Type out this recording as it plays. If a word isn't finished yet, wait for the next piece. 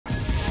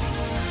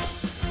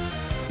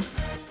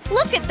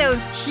Look at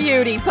those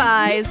cutie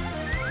pies.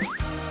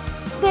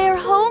 They're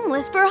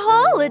homeless for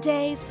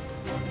holidays.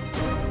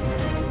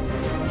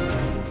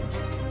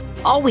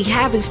 All we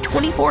have is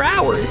 24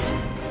 hours.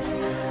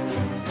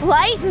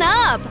 Lighten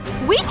up!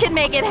 We can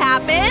make it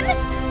happen!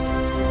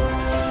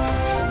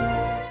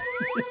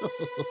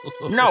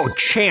 No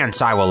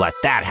chance I will let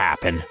that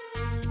happen.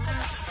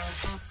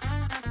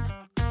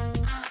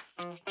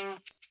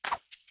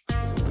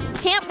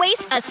 Can't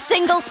waste a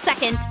single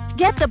second.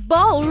 Get the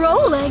ball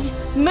rolling.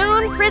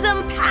 Moon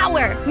Prism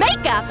Power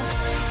Makeup.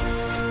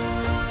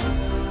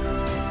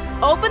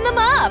 Open them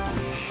up.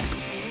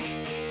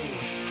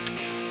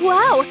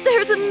 Wow,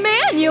 there's a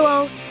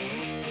manual.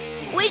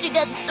 We should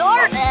get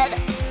started.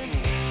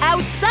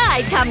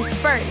 Outside comes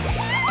first.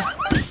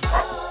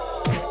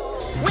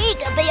 We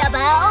could be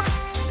about.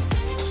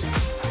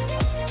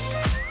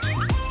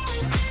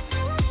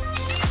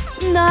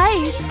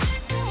 Nice.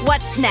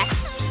 What's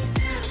next?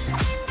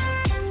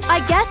 I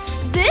guess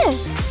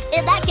this.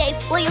 In that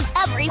case, we'll use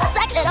every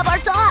second of our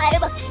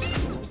time.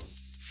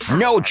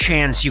 No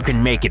chance you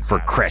can make it for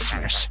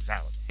Christmas.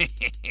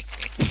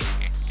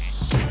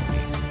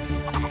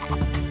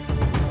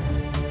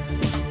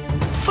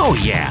 Oh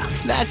yeah,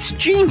 that's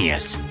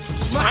genius.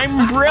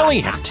 I'm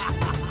brilliant.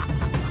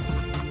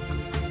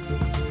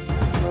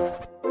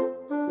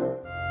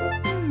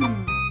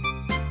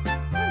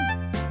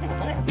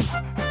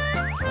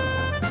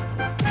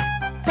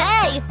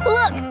 Hey,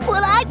 look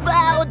what I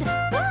found.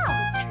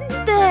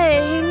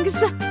 Thanks.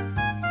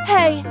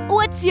 Hey,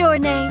 what's your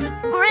name?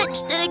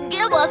 Grinch didn't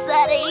give us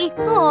any.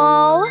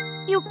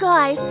 Aww. You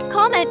guys,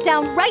 comment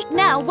down right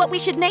now what we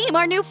should name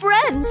our new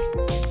friends.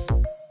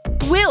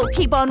 We'll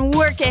keep on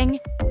working.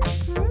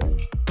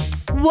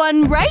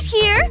 One right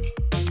here,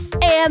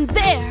 and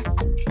there.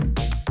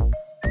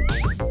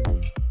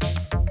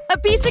 A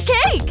piece of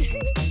cake.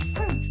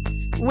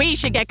 We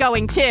should get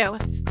going too.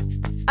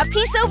 A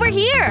piece over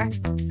here.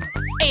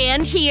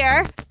 And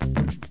here.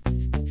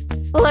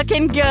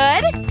 Looking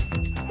good?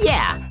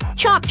 Yeah,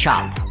 chop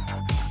chop.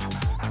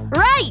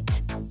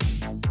 Right!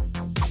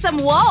 Some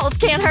walls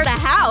can't hurt a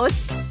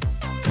house.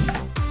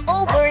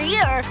 Over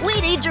here,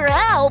 we need your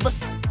help.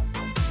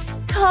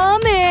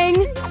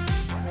 Coming.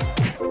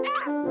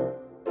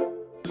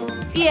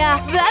 Yeah,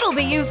 that'll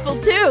be useful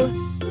too.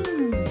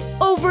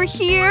 Over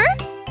here?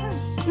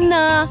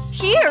 Nah,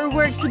 here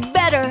works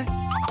better.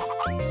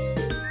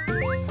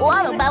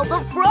 What about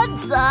the front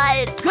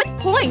side? Good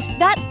point.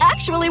 That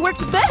actually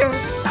works better.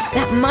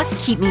 That must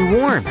keep me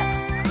warm.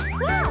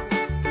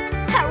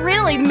 That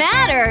really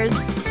matters.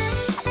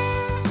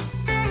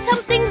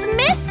 Something's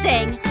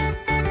missing.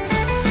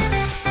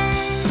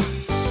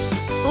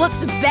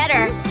 Looks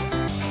better.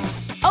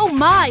 Oh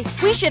my,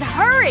 we should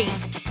hurry.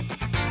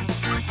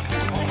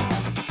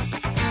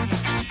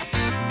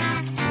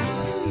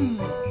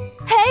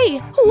 Hey,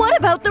 what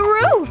about the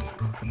roof?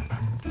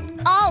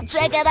 I'll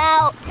check it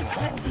out.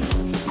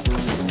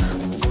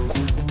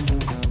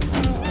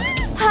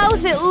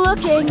 How's it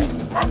looking?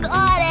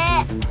 Got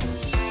it.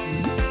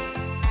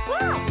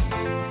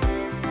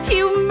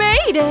 You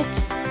made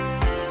it.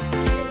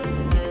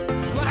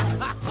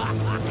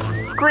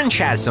 Grinch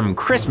has some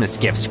Christmas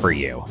gifts for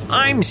you.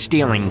 I'm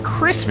stealing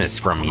Christmas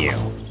from you.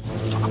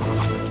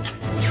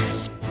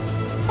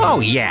 Oh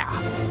yeah,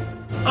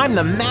 I'm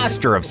the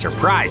master of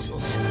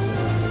surprises.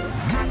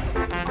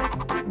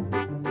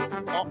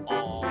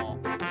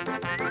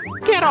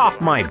 Get off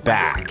my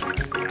back.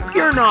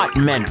 You're not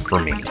meant for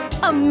me.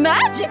 A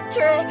magic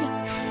trick.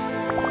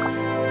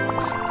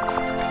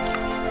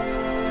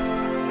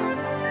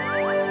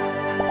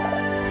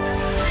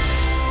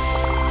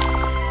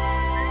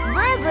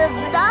 This is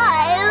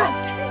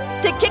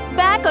nice. To kick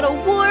back on a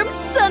warm,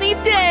 sunny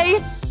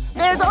day.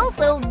 There's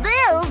also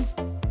this.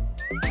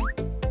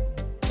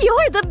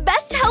 You're the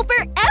best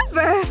helper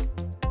ever.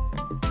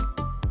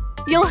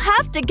 You'll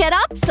have to get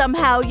up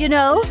somehow, you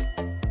know.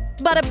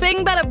 Bada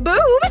bing, bada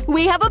boom,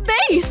 we have a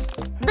base.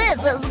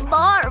 This is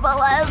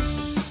marvelous.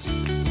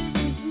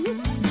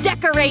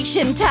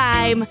 Decoration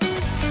time.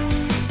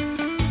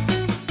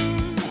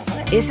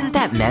 Isn't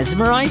that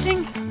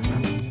mesmerizing?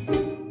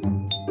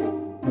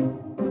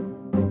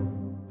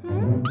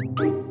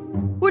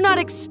 We're not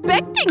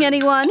expecting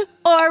anyone,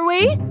 are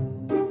we?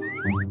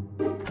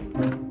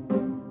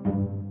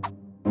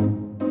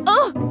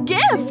 Oh,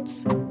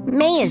 gifts!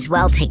 May as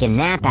well take a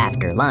nap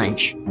after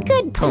lunch.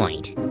 Good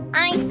point.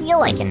 I feel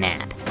like a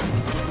nap.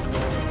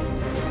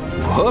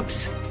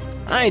 Whoops.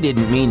 I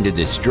didn't mean to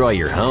destroy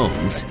your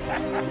homes.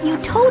 You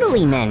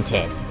totally meant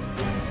it.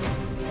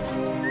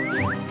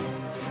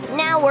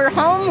 Now we're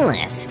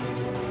homeless.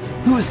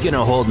 Who's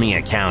gonna hold me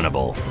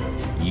accountable?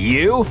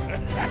 You?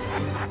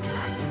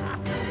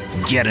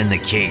 Get in the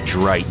cage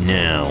right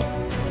now.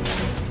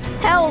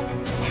 Help!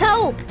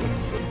 Help!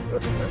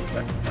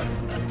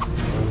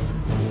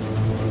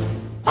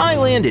 I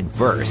landed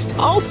first.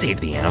 I'll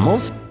save the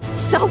animals.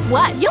 So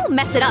what? You'll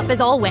mess it up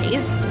as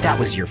always. That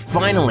was your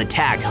final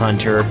attack,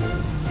 Hunter.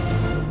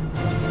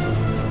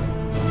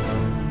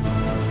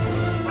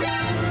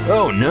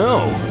 Oh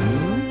no!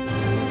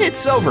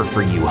 It's over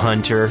for you,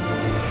 Hunter.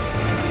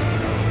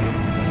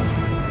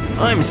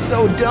 I'm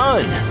so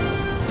done.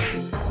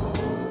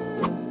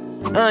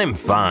 I'm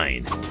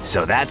fine.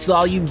 So that's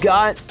all you've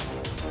got?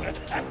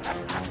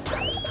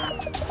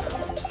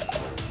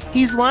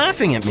 He's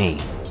laughing at me.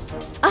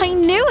 I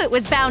knew it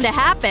was bound to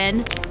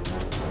happen.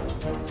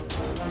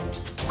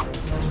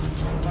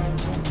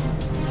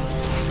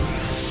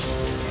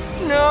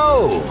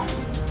 No!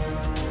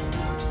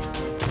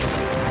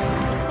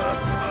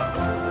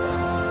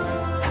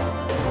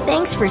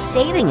 Thanks for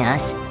saving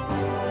us.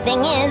 Thing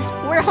is,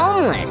 we're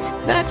homeless.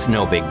 That's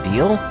no big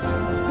deal.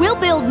 We'll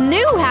build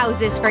new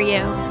houses for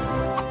you.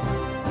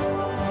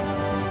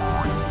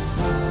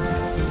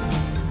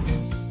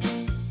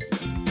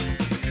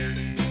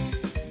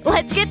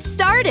 Let's get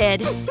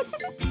started.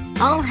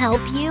 I'll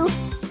help you.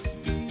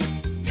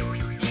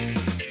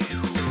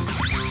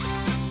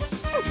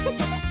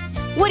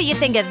 What do you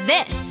think of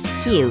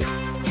this? Cute.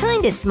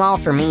 Kinda small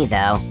for me,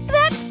 though.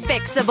 That's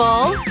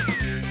fixable.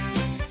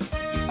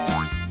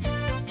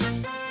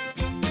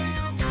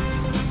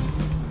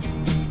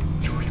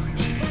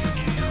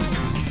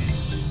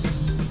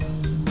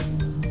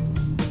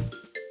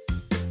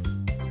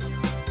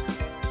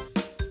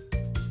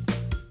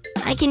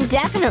 I can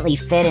definitely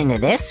fit into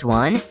this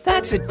one.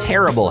 That's a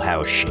terrible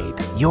house shape.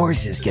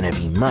 Yours is gonna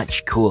be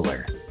much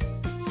cooler.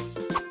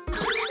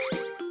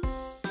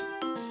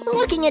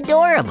 Looking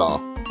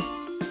adorable.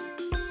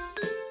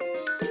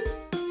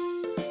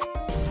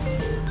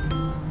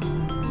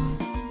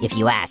 If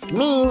you ask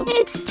me,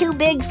 it's too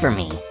big for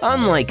me.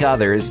 Unlike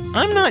others,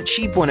 I'm not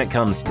cheap when it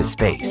comes to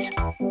space.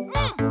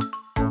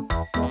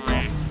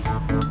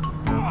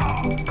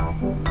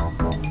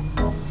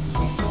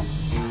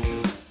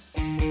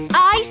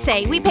 I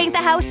say we paint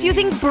the house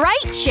using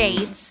bright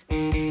shades.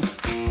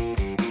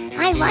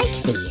 I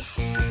like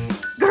these.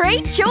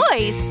 Great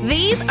choice!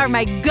 These are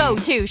my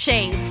go-to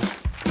shades.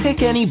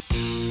 Pick any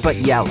but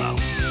yellow.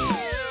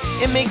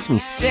 It makes me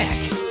sick.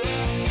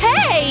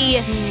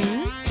 Hey!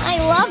 I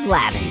love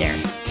lavender.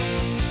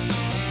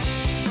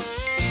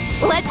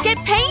 Let's get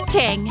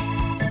painting.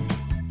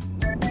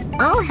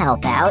 I'll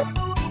help out.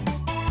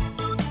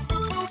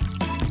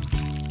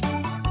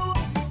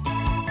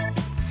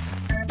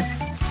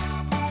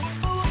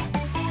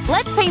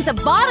 Let's paint the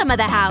bottom of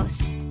the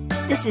house.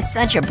 This is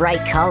such a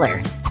bright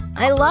color.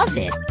 I love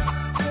it.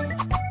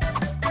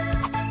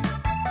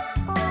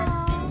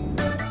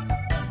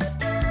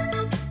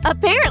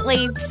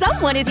 Apparently,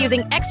 someone is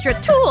using extra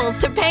tools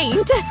to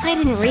paint. I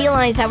didn't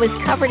realize I was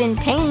covered in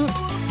paint.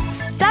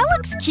 That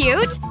looks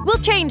cute. We'll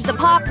change the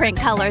paw print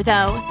color,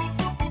 though.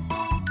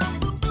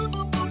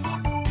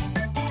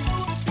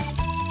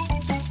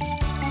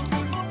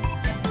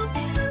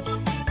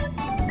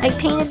 I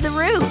painted the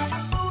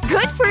roof.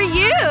 Good for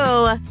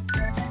you!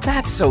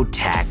 That's so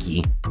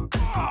tacky.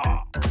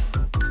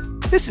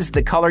 This is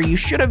the color you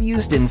should have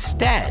used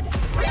instead.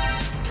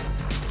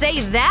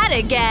 Say that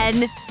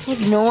again.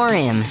 Ignore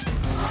him.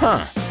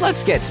 Huh,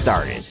 let's get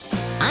started.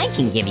 I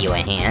can give you a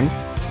hand.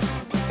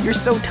 You're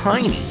so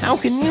tiny, how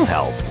can you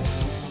help?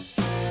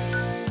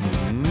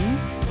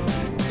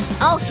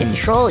 I'll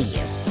control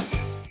you.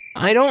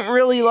 I don't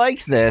really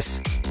like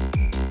this.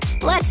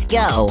 Let's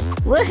go.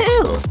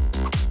 Woohoo!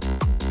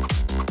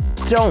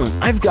 Don't,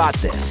 I've got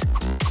this.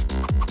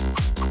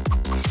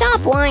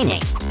 Stop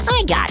whining.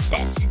 I got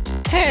this.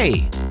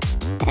 Hey,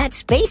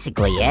 That's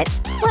basically it.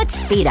 Let's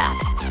speed up.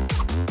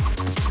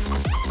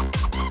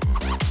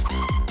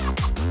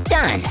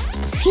 Done.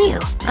 Phew,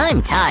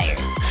 I'm tired.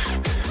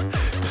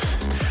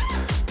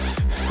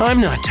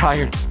 I'm not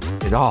tired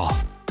at all.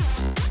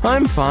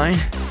 I'm fine.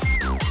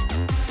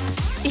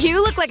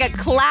 You look like a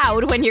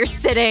cloud when you're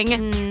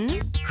sitting.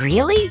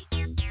 Really?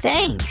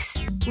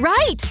 Thanks.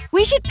 Right,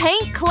 we should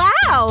paint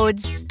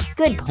clouds.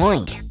 Good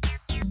point.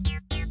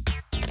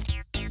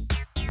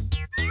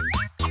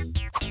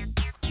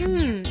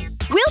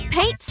 We'll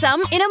paint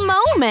some in a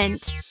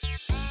moment.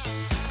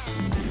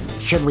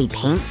 Should we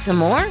paint some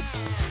more?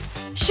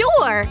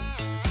 Sure.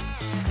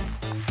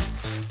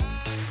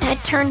 That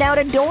turned out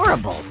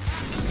adorable.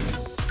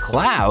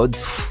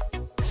 Clouds?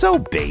 So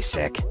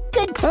basic.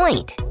 Good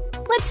point.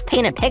 Let's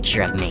paint a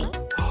picture of me.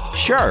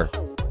 Sure.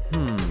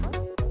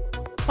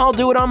 I'll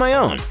do it on my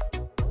own.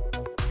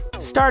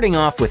 Starting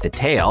off with a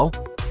tail.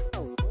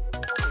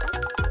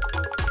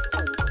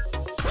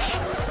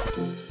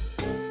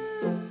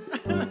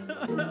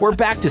 We're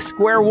back to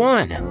square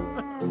one.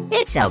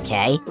 It's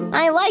okay.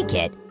 I like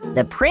it.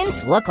 The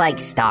prints look like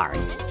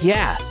stars.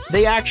 Yeah,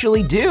 they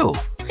actually do.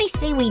 I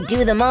say we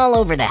do them all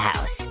over the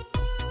house.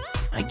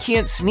 I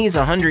can't sneeze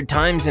 100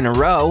 times in a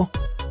row.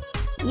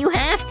 You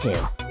have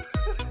to.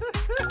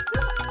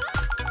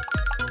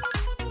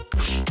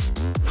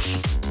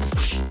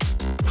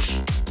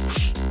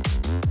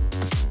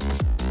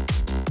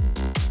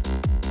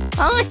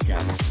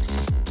 Awesome.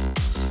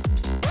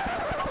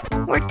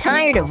 We're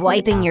tired of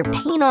wiping your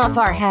paint off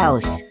our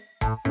house.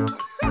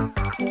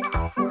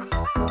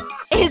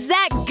 Is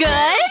that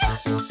good?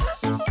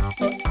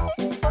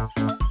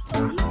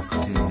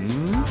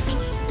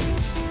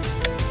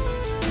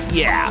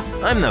 Yeah,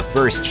 I'm the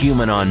first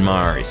human on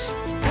Mars.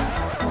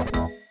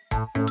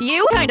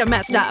 You kinda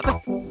messed up.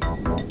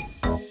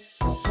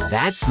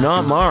 That's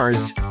not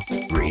Mars.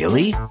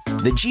 Really?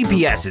 The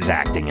GPS is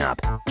acting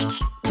up.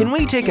 Can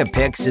we take a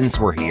pic since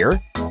we're here?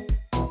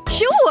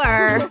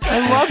 Sure!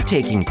 I love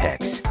taking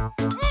pics.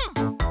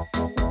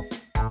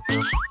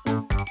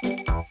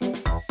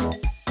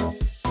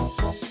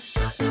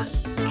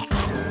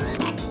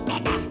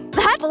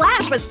 That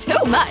flash was too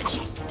much!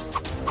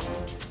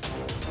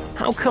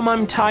 How come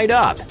I'm tied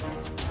up?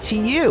 To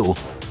you?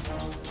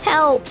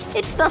 Help!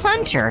 It's the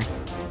hunter.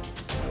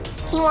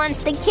 He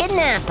wants to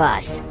kidnap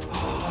us.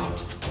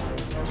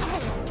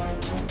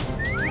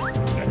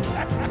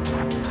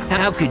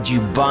 How could you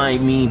buy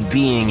me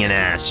being an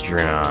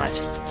astronaut?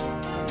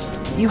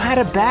 You had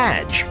a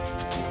badge.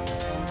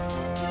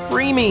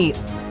 Free me.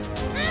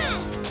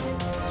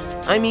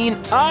 I mean,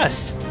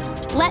 us.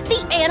 Let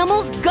the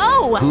animals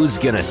go! Who's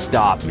gonna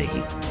stop me?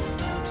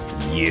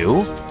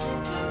 You?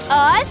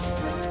 Us?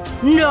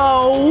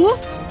 No!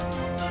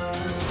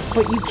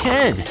 But you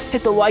can.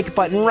 Hit the like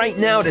button right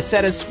now to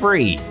set us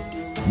free.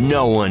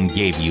 No one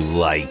gave you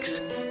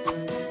likes.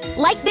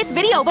 Like this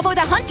video before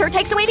the hunter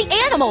takes away the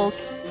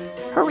animals!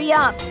 Hurry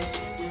up.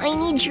 I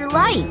need your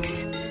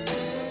likes.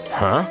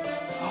 Huh?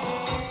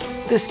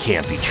 This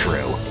can't be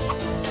true.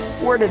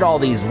 Where did all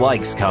these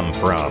likes come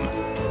from?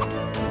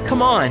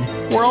 Come on,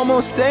 we're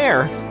almost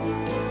there.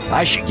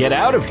 I should get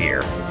out of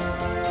here.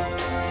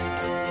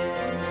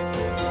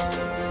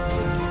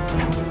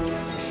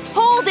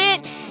 Hold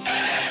it!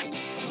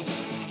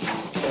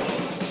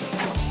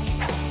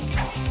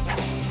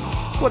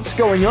 What's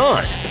going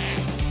on?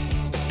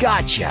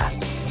 Gotcha.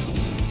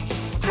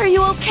 Are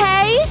you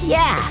okay?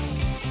 Yeah.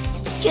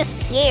 Just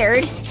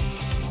scared.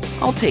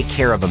 I'll take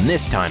care of him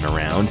this time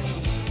around.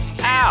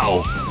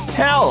 Ow!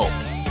 Help!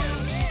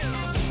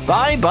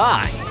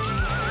 Bye-bye.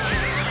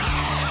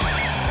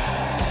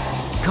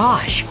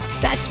 Gosh,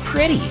 that's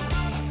pretty.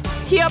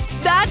 Yep,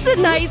 that's a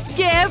nice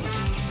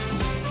gift!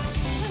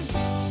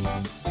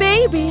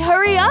 Baby,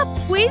 hurry up!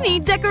 We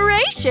need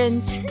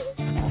decorations!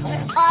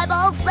 I'm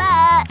all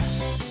set!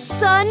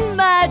 Sun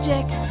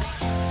magic!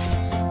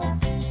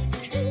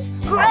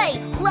 Great!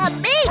 Let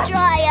me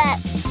try it!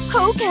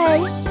 Okay.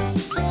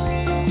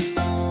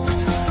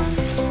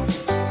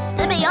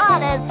 To be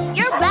honest,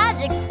 your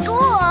magic's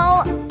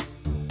cool!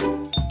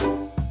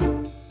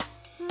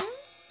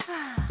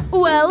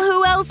 Well,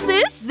 who else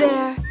is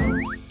there?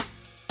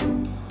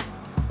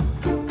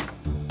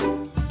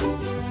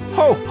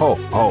 Ho, ho,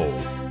 ho.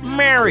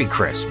 Merry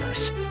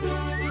Christmas.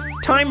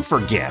 Time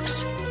for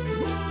gifts.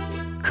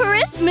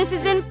 Christmas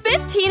is in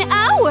 15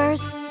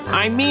 hours!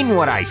 I mean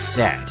what I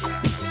said.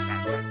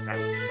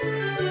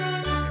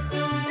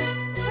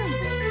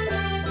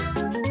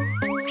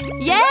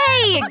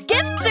 Yay!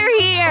 Gifts are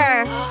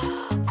here!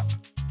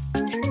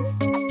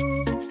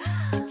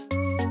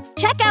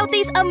 Check out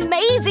these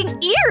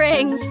amazing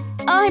earrings!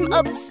 I'm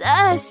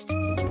obsessed!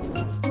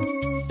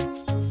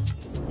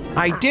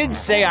 I did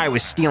say I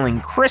was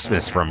stealing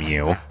Christmas from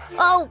you.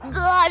 Oh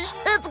gosh,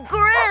 it's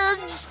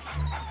Grinch!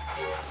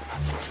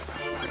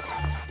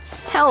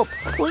 Help,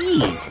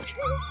 please.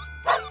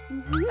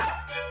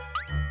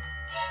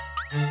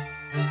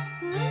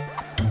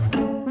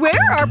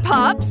 Where are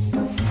pups?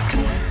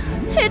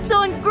 It's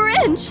on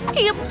Grinch!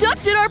 He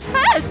abducted our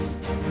pets!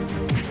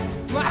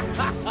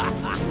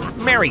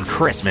 Merry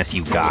Christmas,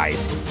 you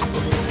guys.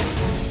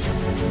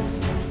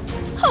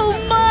 Oh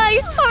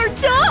my, our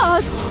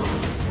dogs!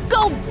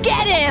 Go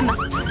get him!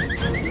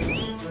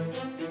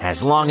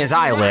 As long as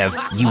I live,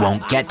 you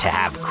won't get to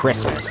have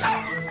Christmas.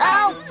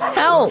 Help!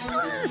 Help!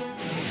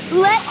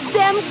 Let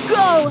them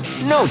go!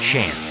 No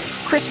chance.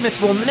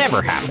 Christmas will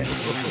never happen.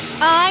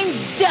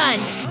 I'm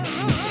done!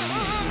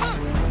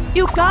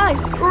 You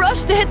guys,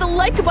 rush to hit the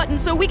like button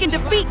so we can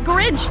defeat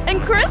Grinch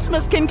and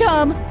Christmas can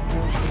come!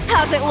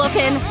 How's it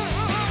looking?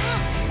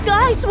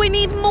 Guys, we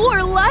need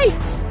more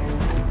likes!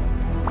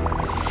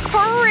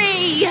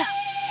 Hurry!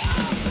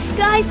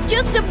 Guys,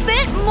 just a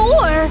bit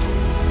more!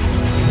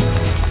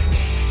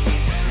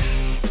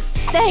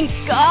 Thank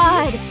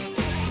God!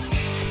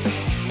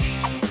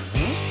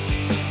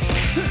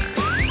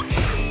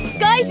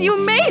 Guys,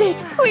 you made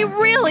it! We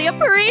really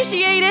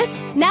appreciate it!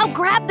 Now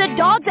grab the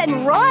dogs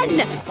and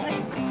run!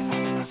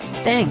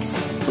 Thanks.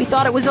 We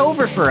thought it was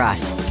over for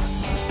us.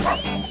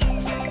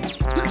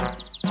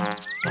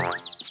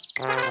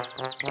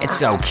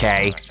 It's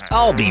okay.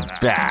 I'll be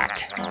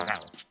back.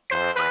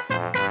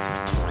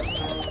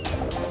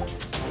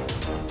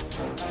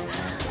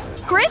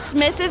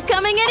 Christmas is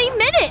coming any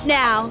minute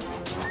now!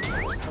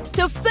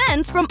 To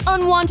fence from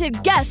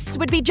unwanted guests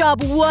would be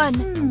job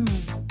 1.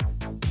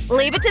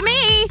 Leave it to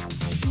me!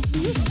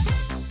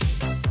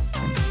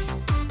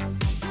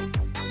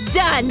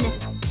 Done!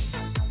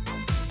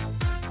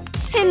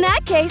 In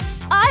that case,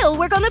 I'll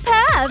work on the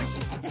paths!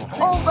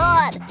 Hold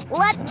on!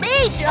 Let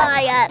me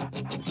try it!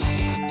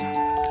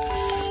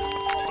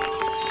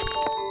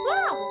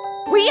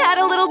 We had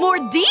a little more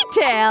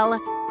detail!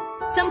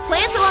 Some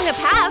plants along the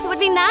path would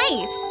be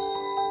nice!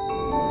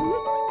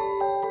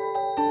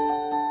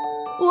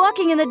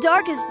 Walking in the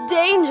dark is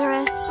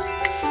dangerous.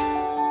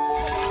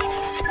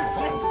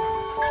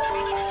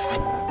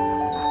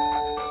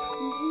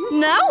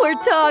 Now we're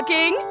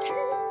talking.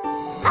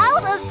 How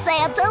does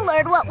Santa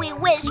learn what we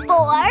wish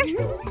for?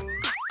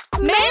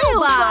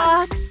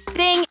 Mailbox!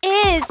 Thing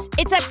is,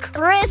 it's a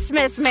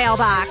Christmas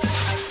mailbox.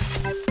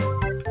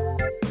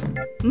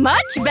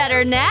 Much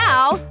better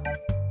now.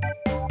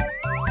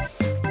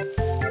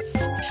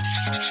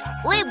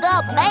 We've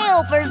got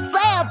mail for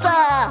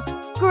Santa!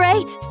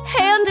 Great,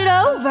 hand it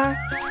over.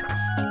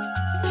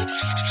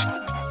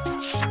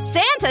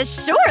 Santa's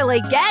surely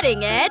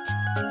getting it.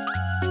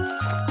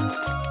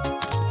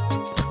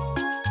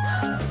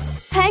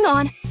 Hang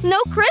on,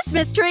 no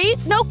Christmas tree,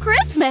 no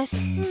Christmas. There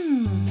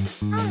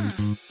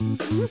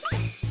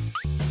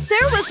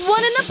was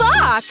one in the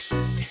box.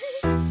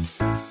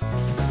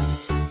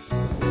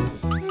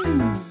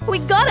 We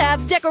gotta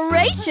have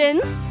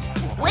decorations.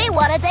 We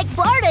want to take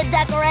part in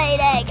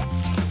decorating!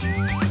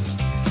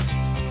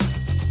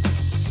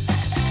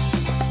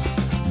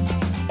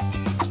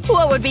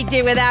 What would we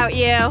do without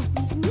you?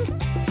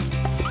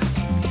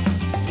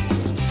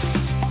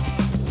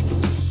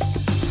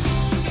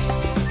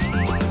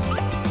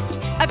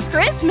 A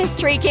Christmas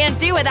tree can't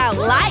do without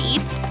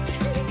lights.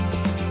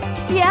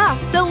 Yeah,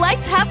 the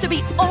lights have to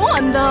be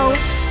on, though.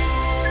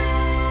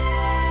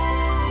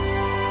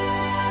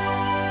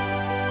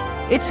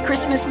 It's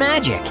Christmas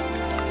magic.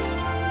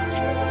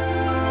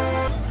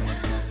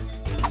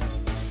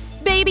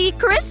 Baby,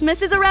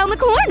 Christmas is around the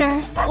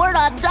corner. We're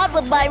not done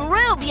with my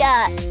room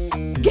yet!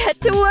 Get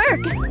to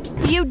work.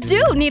 You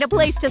do need a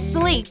place to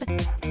sleep.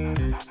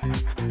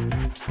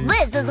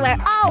 This is where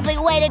I'll be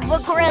waiting for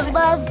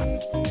Christmas!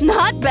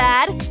 Not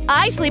bad.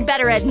 I sleep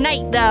better at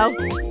night, though.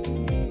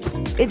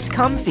 It's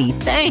comfy,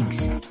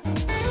 thanks.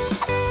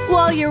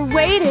 While you're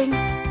waiting,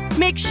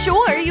 make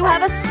sure you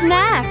have a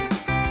snack.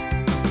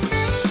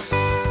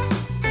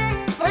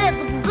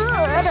 It's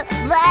good,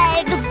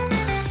 thanks!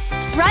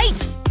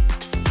 Right.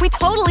 We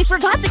totally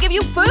forgot to give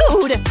you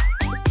food.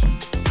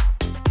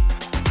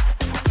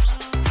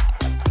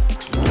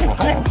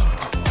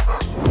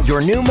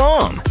 Your new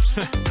mom.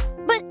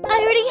 But I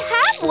already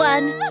have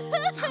one.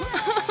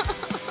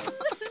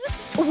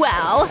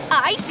 Well,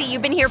 I see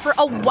you've been here for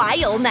a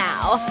while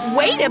now.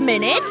 Wait a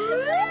minute.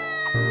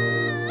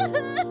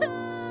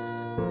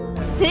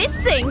 This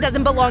thing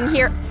doesn't belong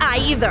here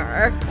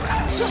either.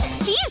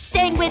 He's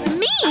staying with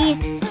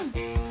me.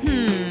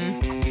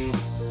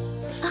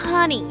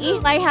 Honey,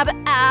 I have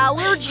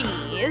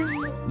allergies.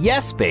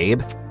 Yes,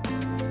 babe.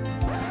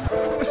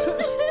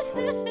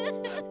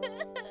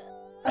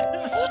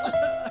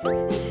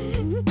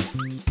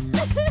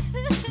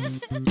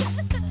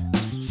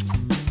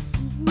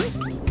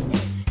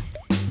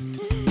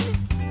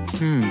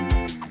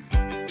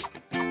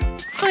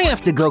 I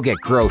have to go get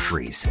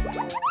groceries.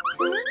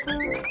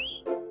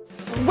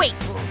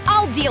 Wait,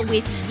 I'll deal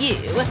with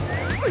you.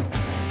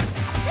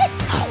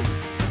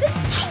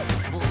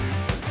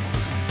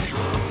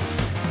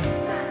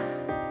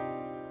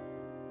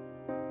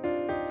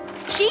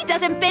 She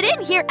doesn't fit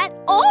in here at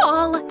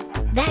all.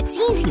 That's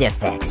easy to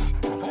fix.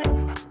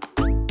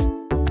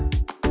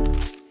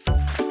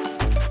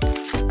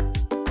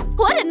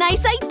 What a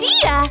nice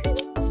idea!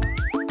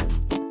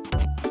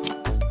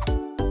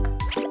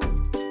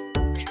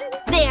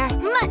 There,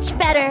 much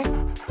better.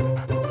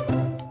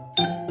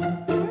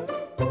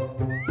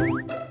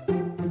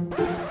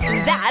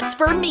 That's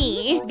for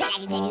me.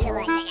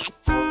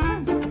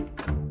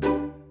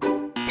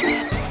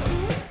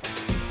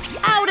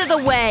 Out of the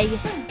way.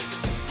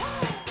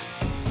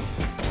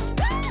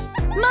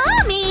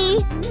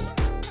 Mommy!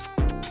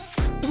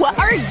 What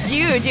are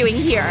you doing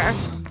here?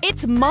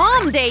 It's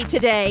Mom Day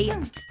today.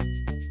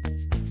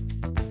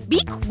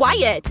 Be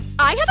quiet.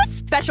 I have a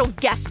special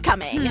guest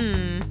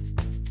coming.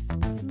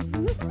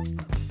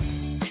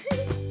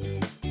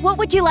 What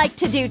would you like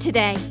to do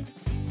today?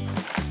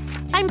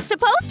 I'm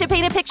supposed to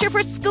paint a picture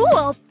for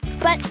school,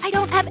 but I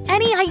don't have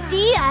any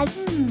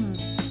ideas.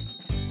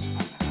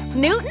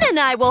 Newton and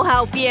I will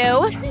help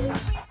you.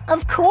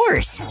 Of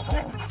course.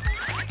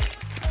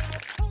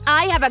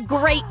 I have a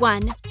great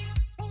one.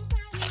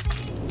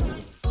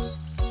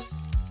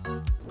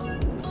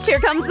 Here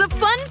comes the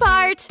fun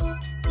part.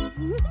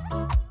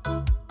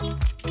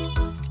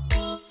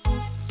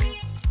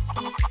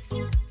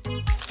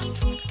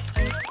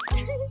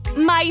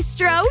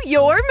 Maestro,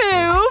 your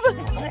move.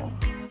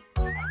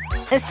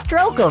 A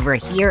stroke over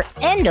here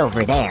and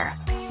over there.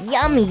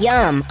 Yum,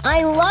 yum.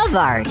 I love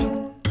art.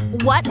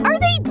 What are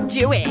they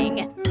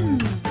doing?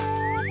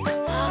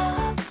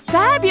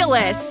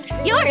 Fabulous!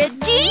 You're a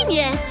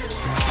genius!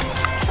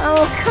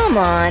 Oh, come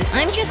on.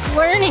 I'm just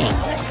learning.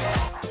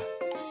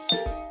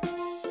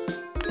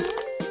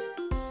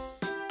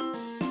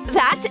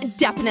 That's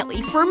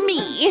definitely for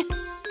me.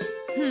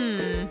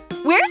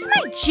 Where's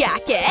my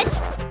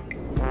jacket?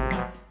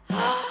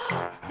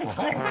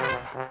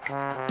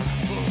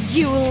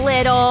 You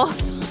little…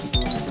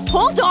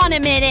 Hold on a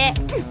minute.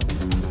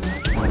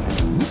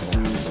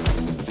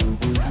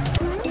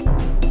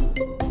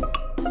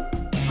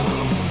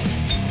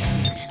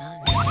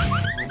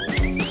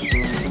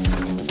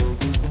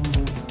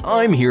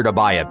 I'm here to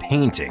buy a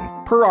painting,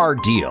 per our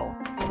deal.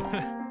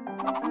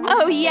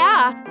 Oh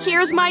yeah,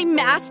 here's my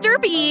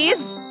masterpiece!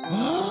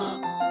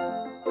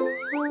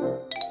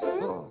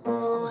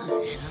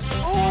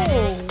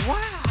 Oh,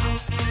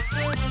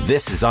 wow!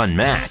 This is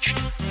unmatched.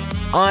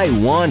 I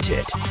want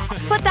it.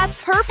 But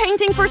that's her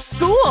painting for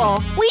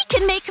school! We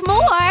can make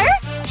more!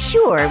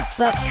 Sure,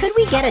 but could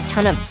we get a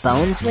ton of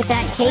bones with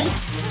that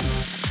case?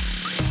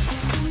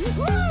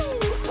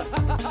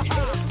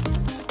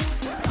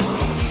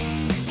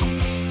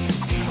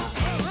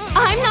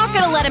 I'm not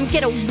gonna let him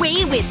get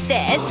away with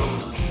this!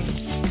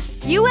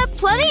 You have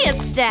plenty of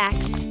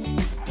snacks!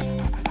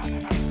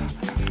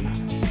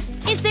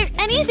 Is there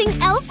anything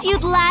else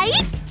you'd like?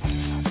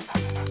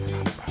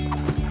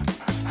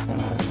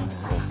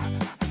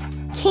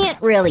 Can't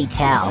really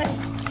tell.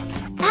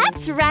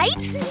 That's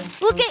right!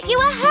 We'll get you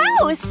a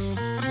house!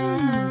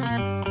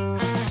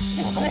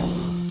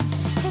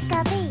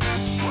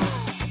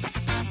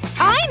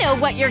 I know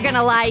what you're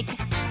gonna like!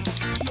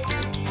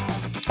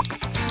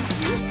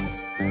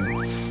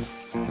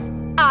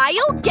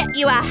 I'll get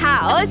you a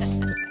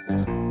house!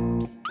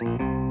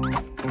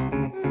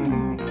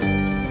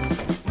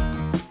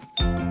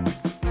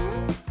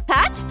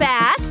 That's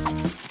fast!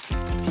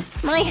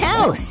 My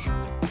house!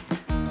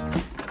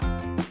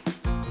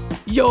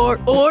 Your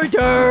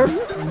order!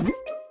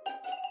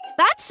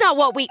 That's not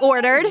what we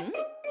ordered!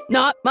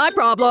 Not my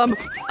problem.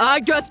 I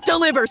just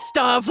deliver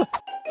stuff.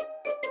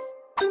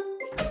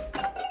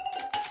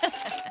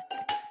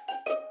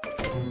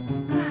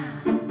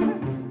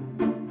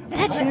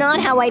 That's not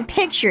how I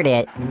pictured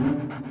it.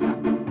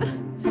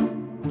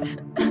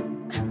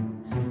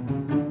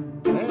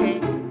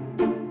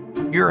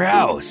 Your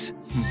house.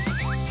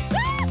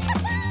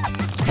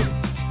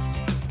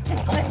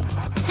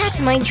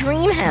 That's my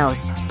dream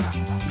house.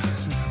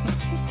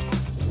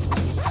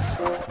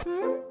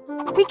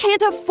 We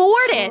can't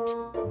afford it.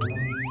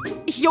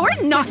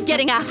 You're not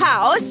getting a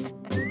house.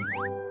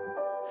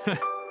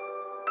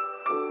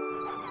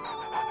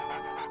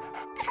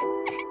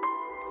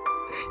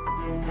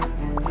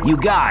 You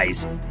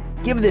guys,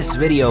 give this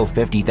video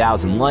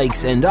 50,000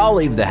 likes and I'll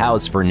leave the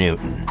house for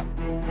Newton.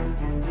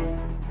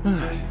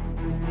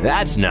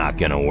 That's not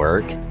gonna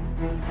work.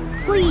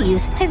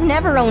 Please, I've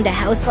never owned a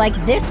house like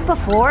this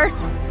before.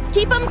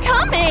 Keep them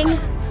coming.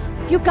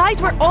 You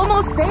guys were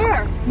almost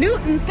there.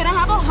 Newton's gonna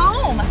have a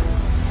home.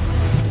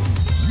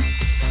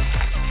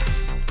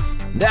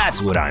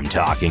 That's what I'm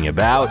talking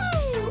about.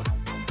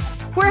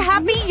 We're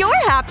happy you're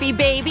happy,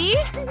 baby.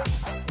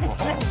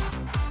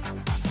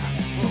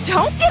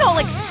 Don't get all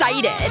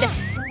excited.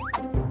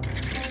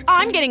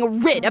 I'm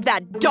getting rid of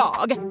that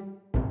dog.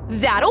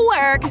 That'll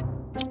work.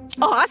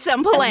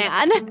 Awesome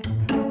plan.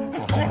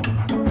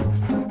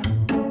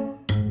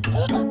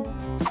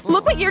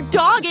 Look what your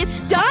dog has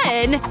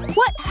done.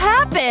 What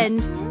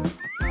happened?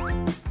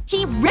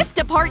 He ripped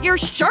apart your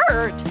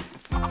shirt.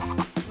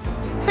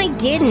 I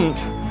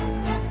didn't.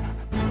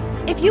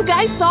 If you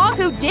guys saw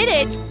who did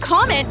it,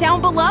 comment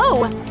down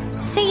below.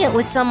 Say it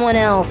was someone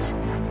else.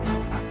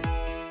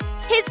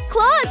 His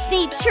claws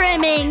need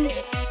trimming.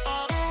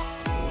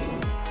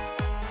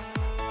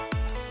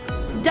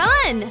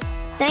 Done.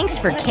 Thanks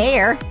for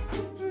care.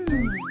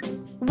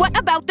 What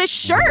about the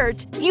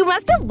shirt? You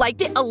must have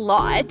liked it a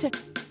lot.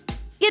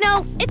 You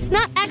know, it's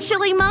not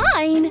actually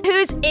mine.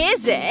 Whose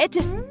is it?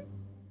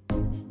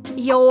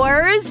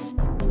 Yours?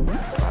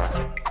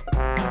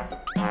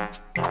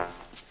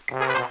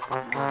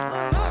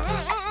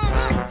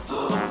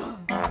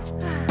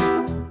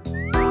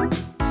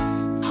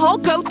 I'll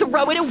go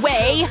throw it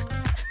away.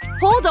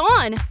 Hold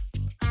on.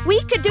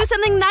 We could do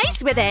something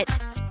nice with it.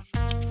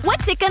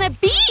 What's it gonna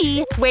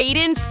be? Wait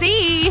and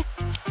see.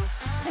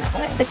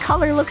 The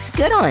color looks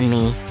good on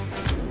me.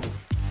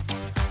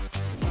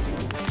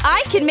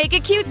 I can make a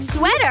cute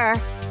sweater.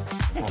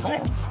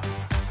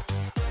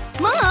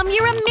 Mom,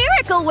 you're a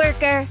miracle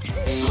worker.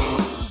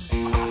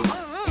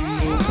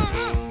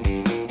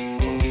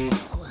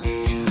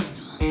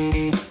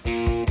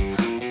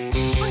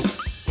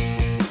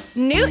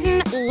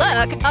 Newton,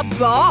 look, a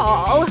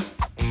ball.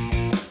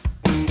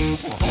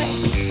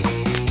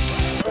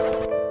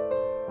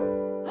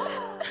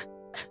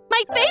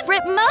 My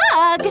favorite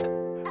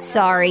mug.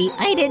 Sorry,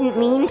 I didn't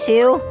mean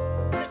to.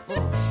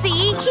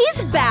 See,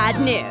 he's bad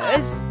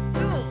news.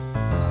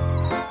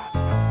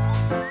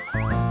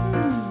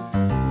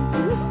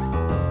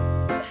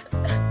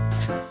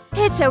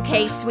 It's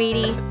okay,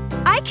 sweetie.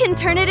 I can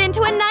turn it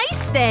into a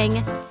nice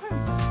thing.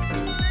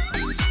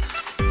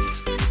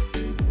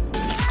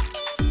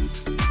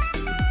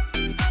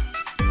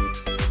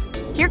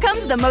 Here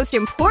comes the most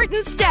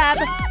important step.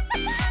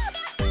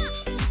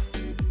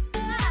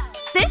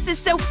 This is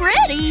so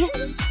pretty.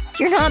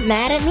 You're not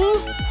mad at me?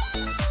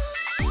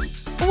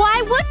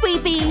 Why would we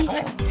be?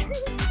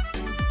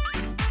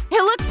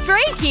 It looks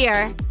great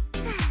here.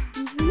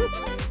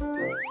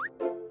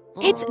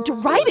 It's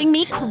driving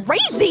me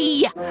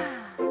crazy.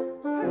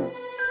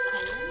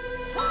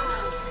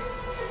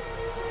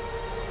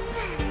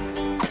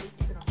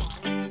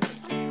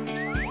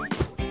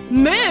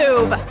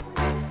 Move!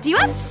 Do you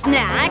have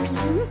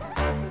snacks?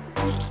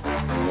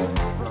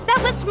 That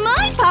was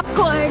my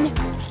popcorn!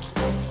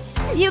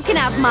 You can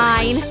have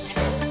mine.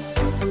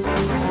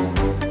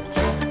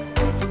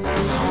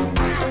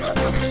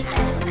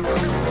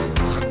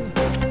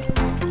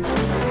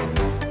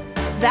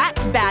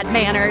 That's bad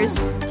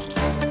manners.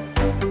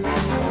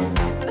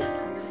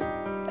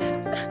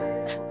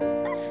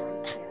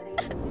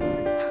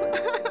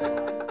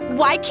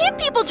 Why can't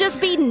people just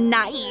be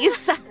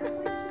nice?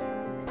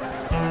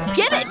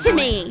 Give it to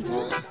me!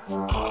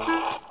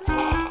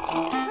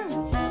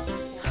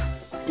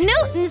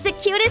 Newton's the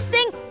cutest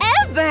thing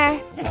ever!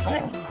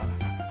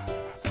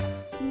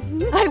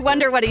 I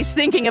wonder what he's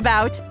thinking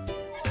about.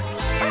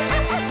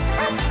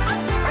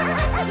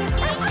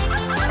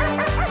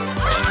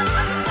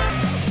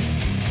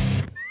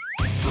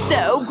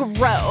 So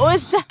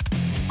gross!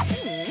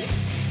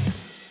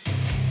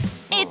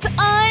 It's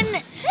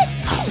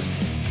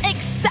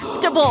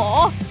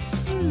unacceptable!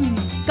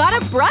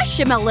 Gotta brush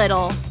him a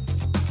little.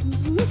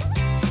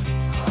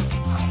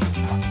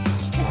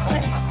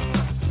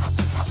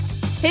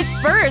 His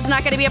fur is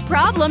not gonna be a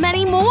problem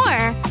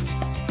anymore.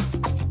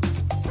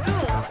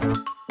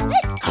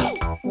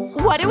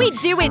 What do we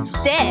do with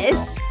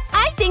this?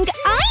 I think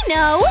I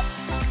know!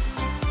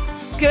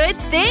 Good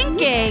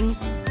thinking!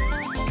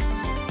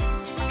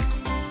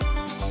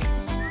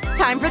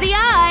 Time for the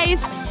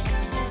eyes!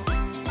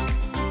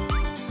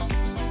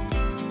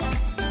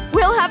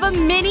 We'll have a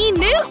mini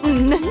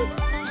Newton!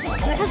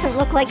 Doesn't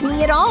look like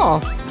me at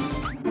all.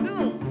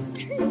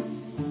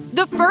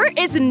 The fur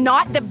is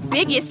not the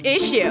biggest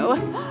issue.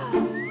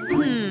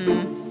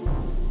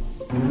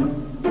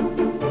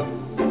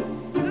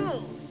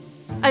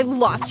 I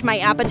lost my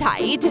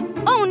appetite.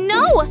 Oh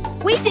no!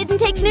 We didn't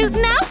take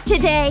Newton out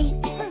today!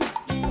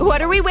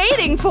 What are we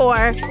waiting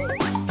for?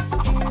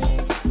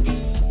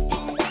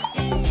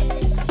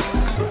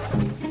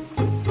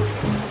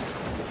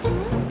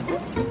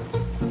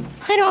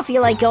 I don't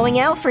feel like going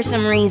out for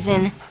some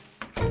reason.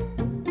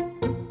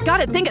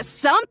 Gotta think of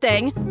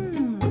something.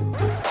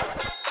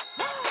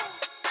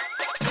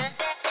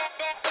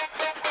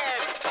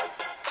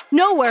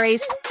 No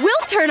worries,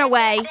 we'll turn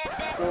away.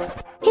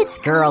 It's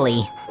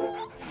girly.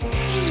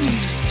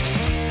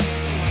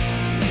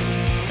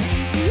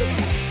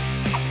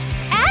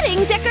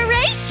 Adding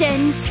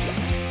decorations!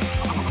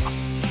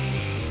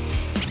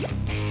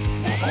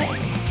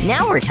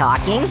 Now we're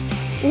talking.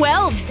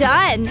 Well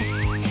done.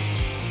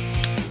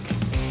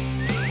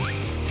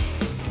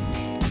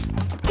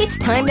 It's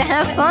time to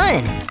have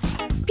fun.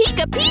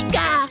 Pika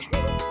pika!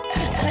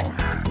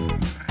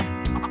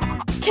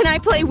 Can I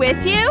play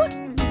with you?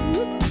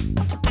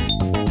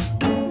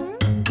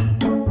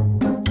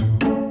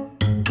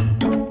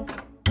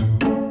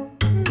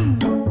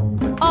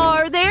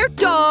 Are there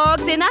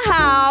dogs in the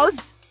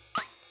house?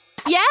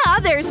 Yeah,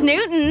 there's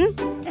Newton.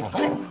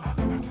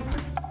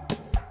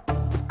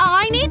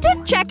 I need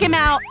to check him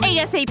out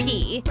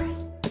ASAP.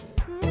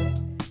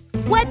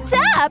 What's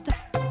up?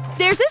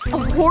 There's this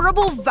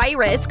horrible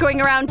virus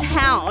going around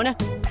town.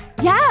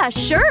 Yeah,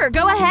 sure,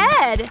 go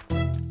ahead.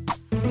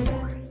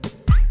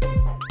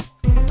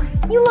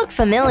 You look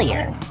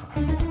familiar.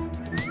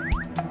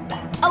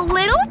 A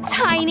little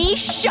tiny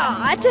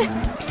shot.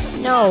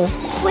 No,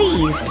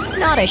 please,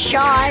 not a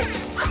shot.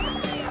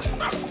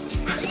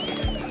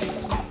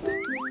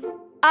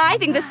 I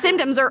think the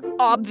symptoms are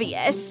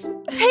obvious.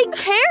 Take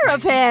care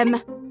of him.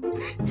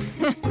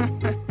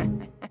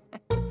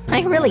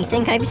 I really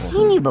think I've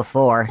seen you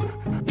before.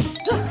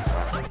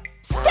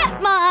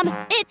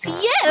 Stepmom, it's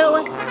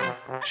you!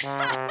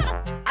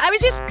 I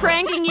was just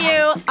pranking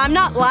you. I'm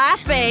not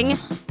laughing.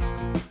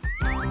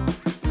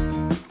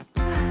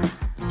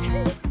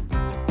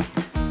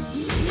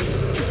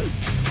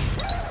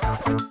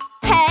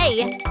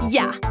 Hey!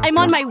 Yeah, I'm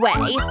on my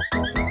way.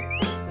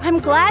 I'm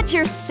glad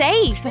you're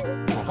safe.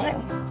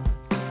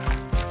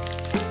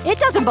 It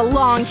doesn't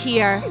belong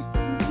here.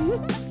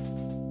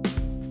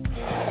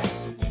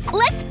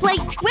 Let's play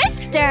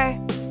Twister!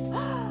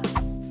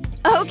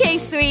 Okay,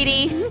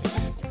 sweetie.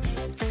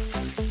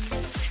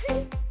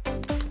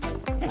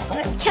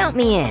 Count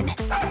me in.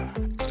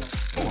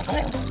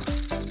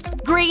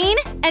 Green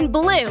and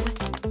blue.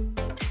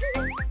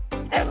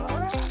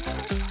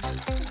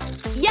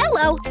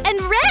 Yellow and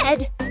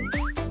red!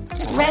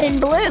 Red and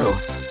blue.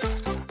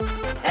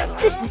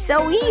 This is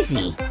so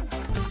easy.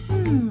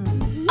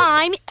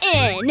 I'm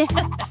in.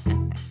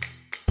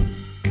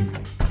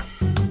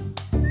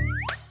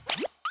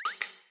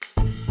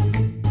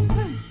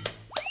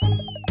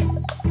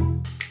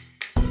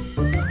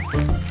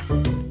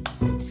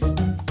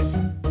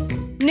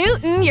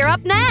 Newton, you're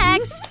up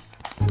next.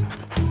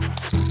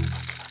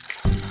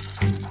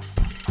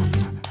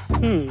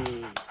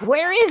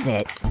 Where is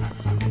it?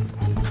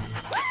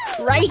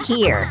 Right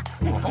here.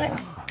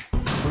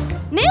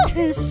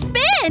 Newton,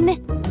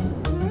 spin!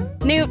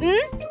 Newton?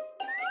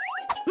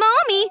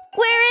 Mommy,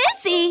 where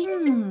is he?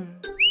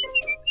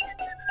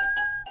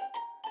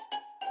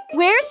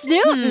 Where's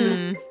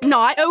Newton?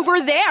 Not over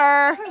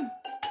there.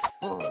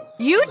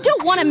 You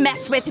don't want to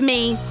mess with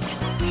me.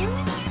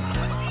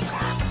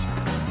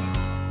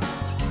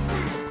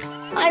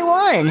 I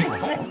won.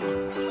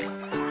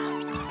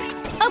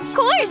 Of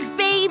course,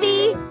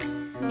 baby!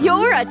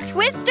 You're a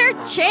Twister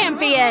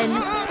champion!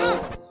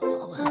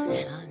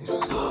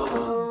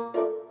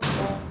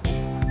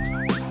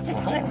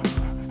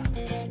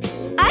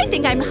 I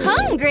think I'm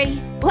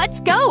hungry! Let's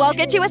go, I'll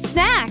get you a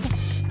snack!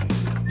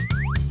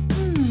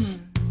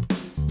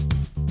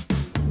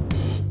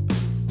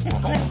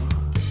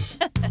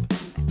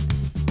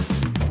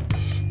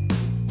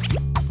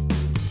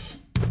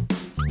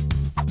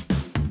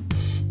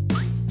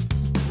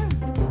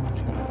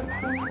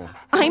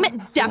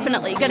 I'm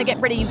definitely gonna get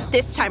rid of you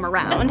this time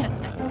around.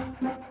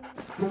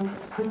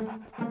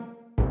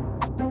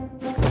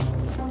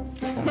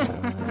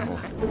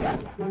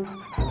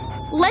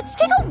 Let's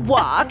take a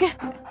walk.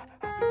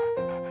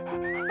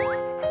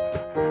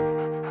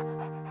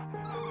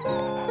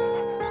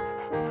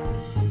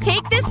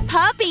 Take this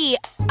puppy.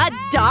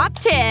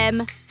 Adopt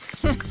him.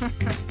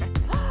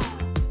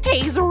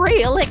 He's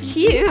really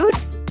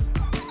cute.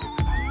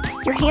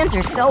 Your hands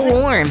are so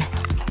warm.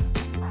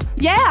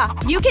 Yeah,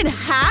 you can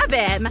have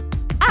him.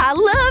 I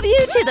love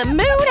you to the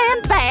moon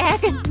and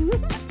back.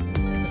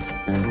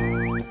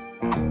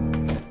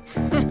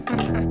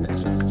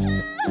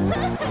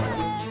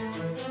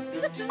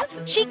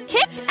 She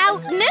kicked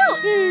out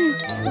Newton.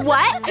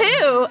 What?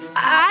 Who?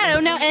 I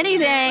don't know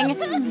anything.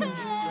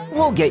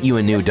 We'll get you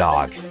a new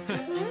dog.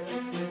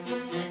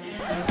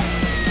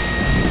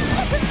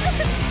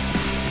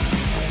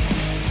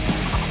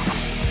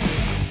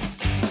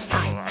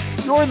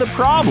 You're the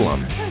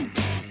problem.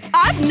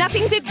 I've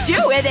nothing to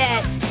do with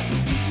it.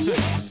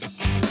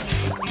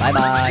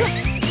 Bye-bye.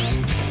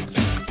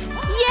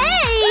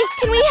 Yay!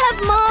 Can we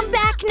have Mom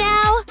back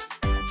now?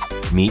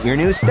 Meet your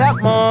new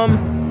stepmom.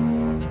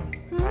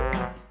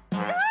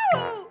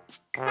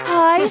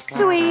 Hi,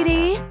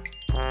 sweetie.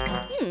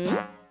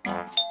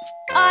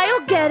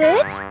 I'll get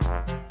it.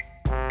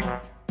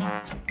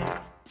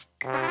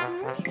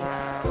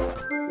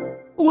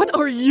 What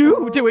are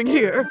you doing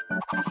here?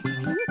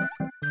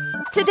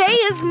 Today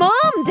is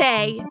Mom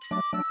Day.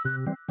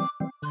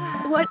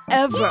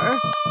 Whatever.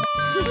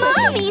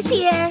 Mommy's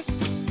here.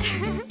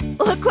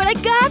 Look what I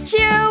got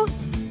you.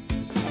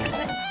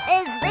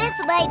 Is this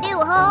my new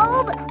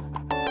home?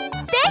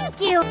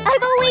 Thank you.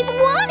 I've always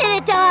wanted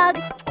a dog.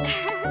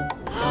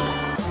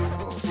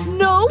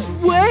 No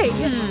way.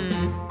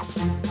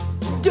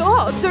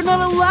 Dogs are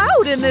not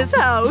allowed in this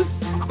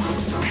house.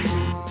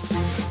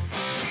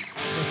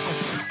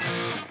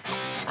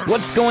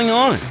 What's going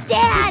on?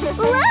 Dad,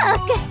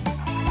 look!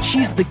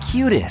 She's the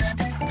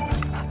cutest.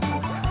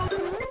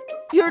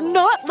 You're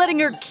not letting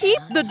her keep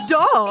the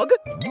dog.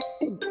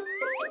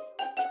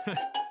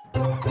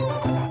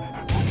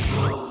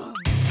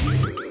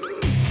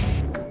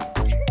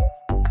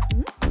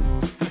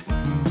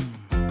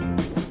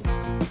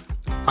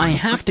 I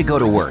have to go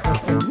to work.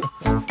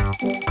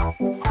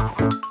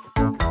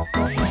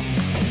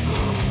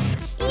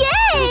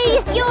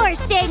 Yay! You're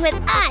staying with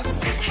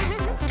us.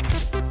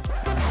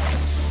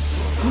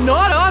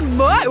 Not on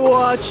my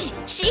watch.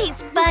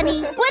 She's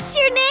funny. What's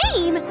your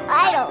name?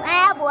 I don't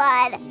have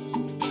one.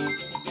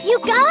 You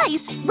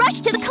guys,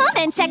 rush to the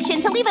comment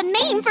section to leave a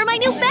name for my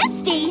new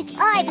bestie.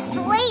 I'm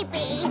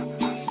sleepy.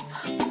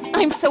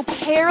 I'm so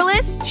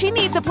careless. She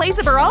needs a place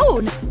of her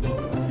own.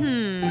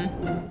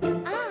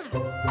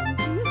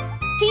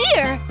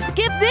 Here,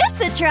 give this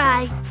a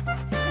try.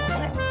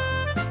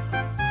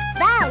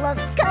 That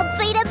looks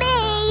comfy to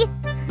me.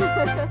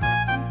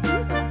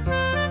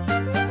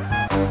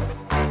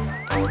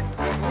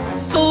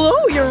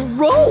 Slow your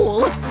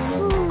roll.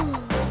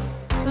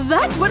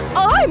 That's what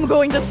I'm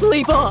going to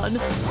sleep on.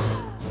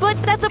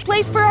 But that's a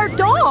place for our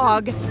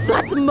dog.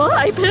 That's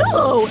my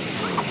pillow.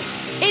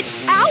 It's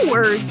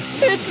ours.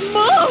 It's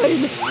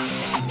mine.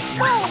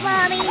 Go,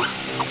 Mommy.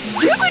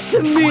 Give it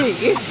to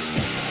me.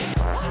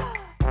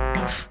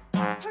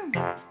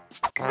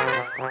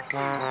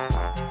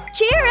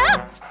 Cheer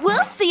up.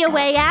 We'll see a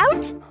way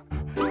out.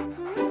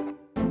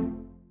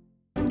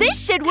 This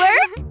should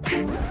work.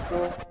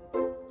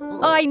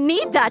 I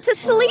need that to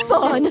sleep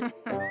on.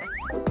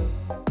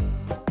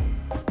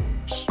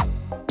 Shh.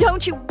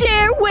 Don't you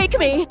dare wake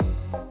me.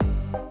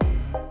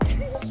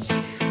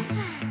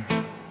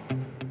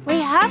 We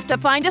have to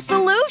find a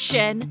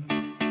solution.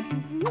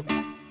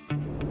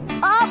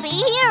 I'll be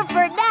here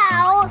for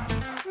now.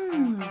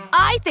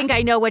 I think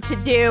I know what to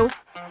do.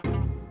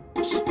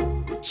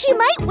 She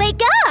might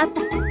wake up.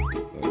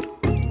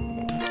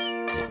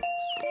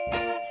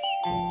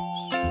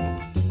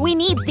 We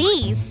need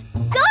these.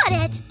 Got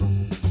it.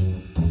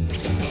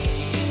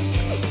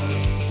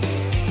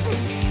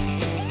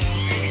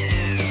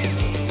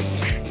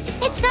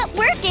 It's not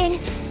working.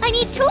 I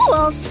need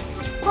tools.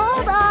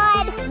 Hold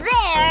on.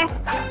 There.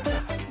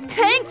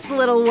 Thanks,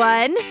 little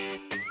one.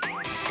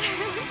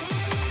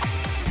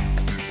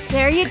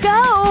 There you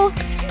go.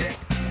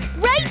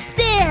 Right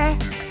there.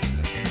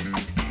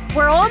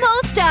 We're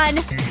almost done.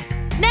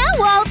 Now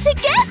all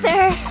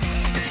together.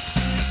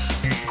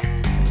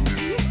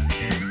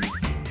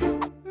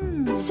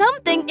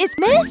 Something is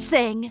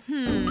missing.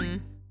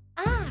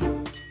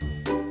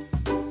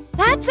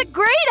 That's a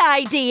great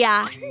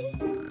idea.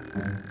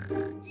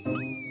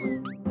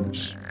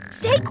 Shh,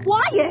 Stay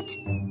quiet!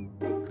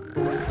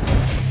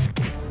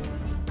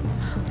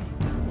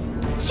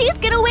 She's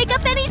gonna wake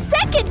up any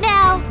second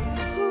now!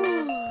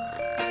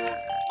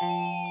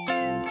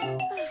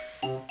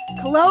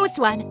 Close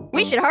one.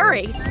 We should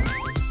hurry.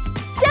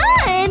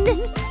 Done!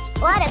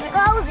 What a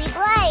cozy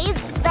place.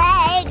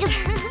 Thanks.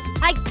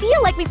 I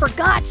feel like we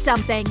forgot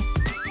something.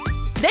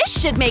 This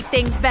should make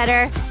things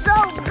better. So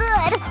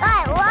good.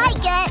 I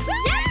like it.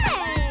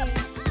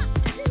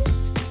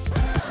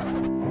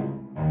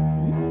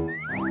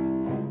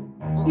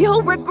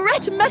 You'll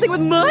regret messing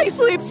with my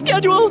sleep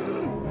schedule.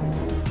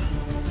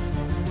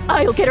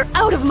 I'll get her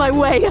out of my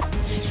way.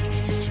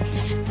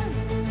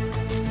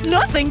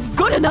 Nothing's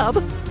good enough.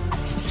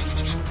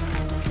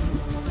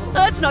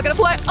 That's not gonna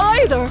fly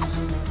either.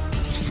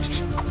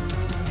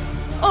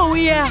 Oh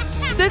yeah,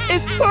 this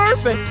is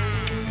perfect.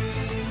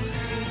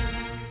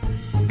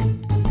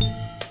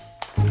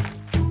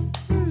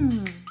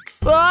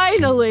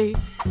 Finally.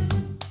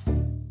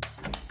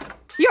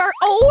 Your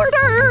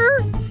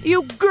order!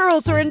 You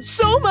girls are in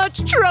so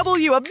much trouble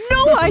you have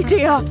no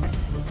idea.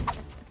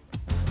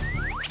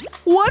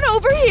 One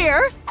over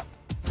here.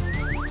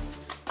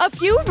 A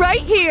few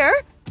right here.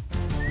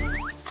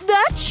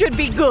 That should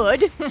be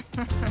good.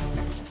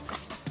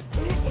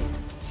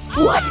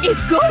 What is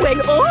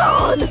going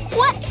on?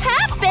 What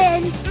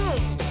happened?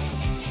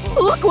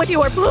 Look what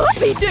your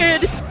puppy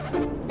did!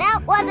 That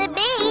wasn't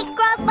me.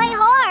 Crossed my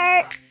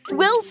heart.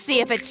 We'll see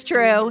if it's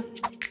true.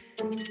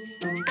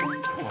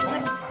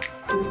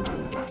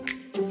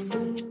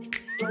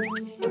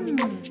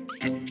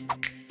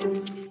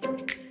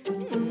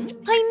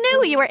 I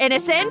knew you were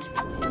innocent.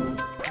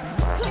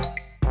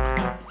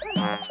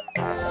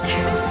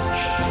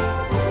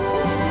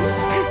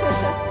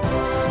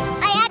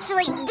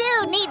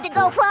 Need to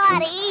go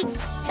potty.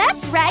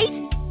 That's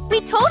right. We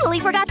totally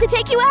forgot to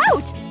take you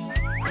out.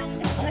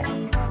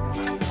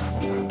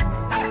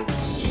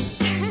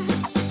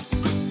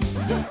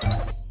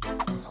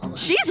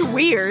 She's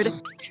weird.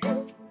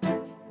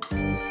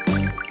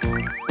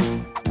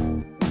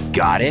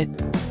 Got it.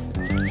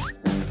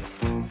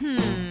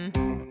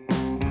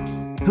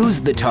 Who's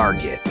the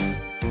target?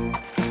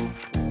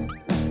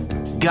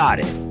 Got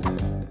it.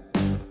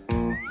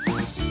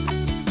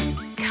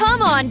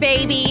 Come on,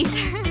 baby.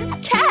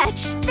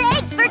 Catch!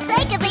 Thanks for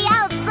taking me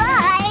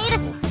outside!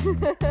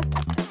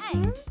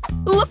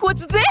 Look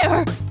what's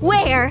there!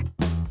 Where?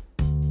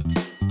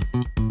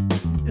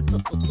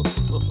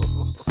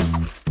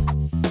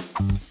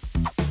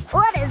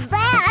 What is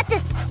that?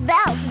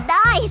 Smells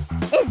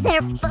nice! Is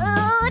there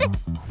food?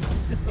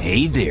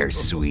 Hey there,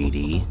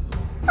 sweetie.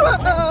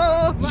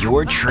 Uh-oh!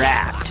 You're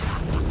trapped.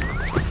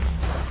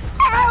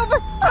 Help!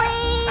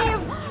 Please!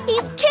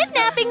 He's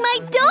kidnapping my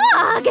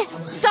dog!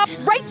 Stop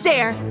right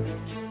there!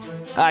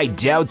 I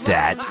doubt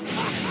that.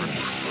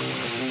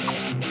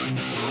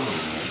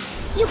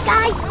 You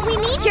guys, we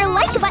need your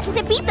like button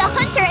to beat the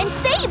hunter and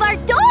save our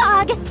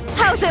dog!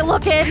 How's it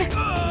looking?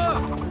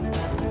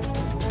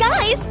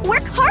 Guys,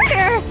 work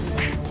harder!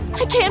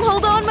 I can't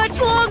hold on much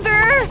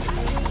longer!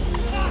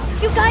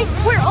 You guys,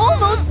 we're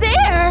almost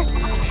there!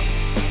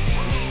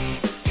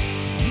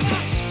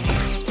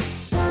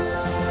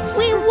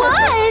 We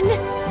won!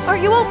 Are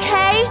you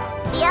okay?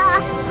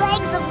 Yeah,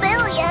 thanks a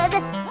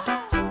million!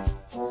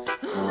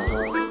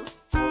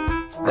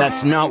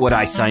 That's not what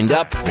I signed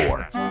up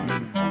for.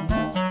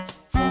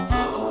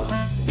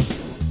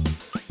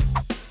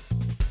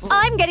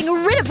 I'm getting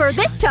rid of her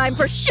this time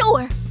for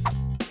sure!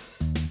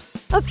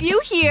 A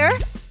few here.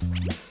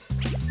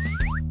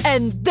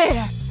 And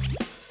there!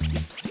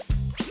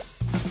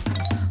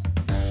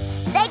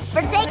 Thanks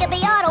for taking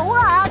me on a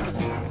walk!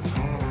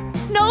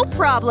 No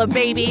problem,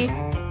 baby!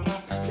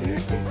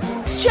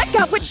 Check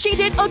out what she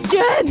did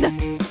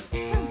again!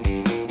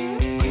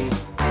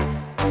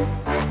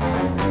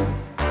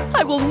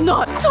 I will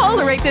not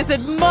tolerate this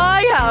in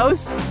my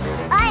house!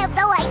 I have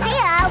no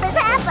idea how this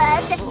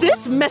happened!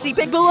 This messy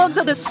pig belongs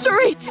on the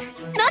streets!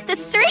 Not the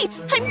streets!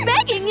 I'm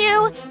begging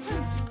you!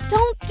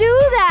 Don't do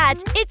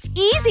that! It's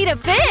easy to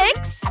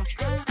fix!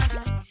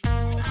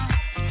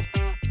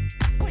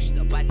 Push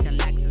the button,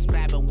 like,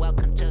 subscribe, and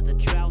welcome to the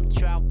trail.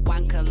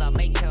 One color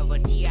makeover,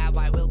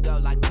 DIY will go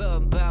like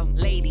boom, boom.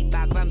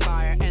 Ladybug,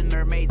 vampire, and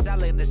mermaids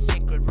all in the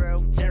secret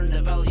room. Turn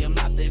the volume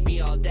up, they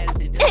be all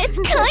dancing. It's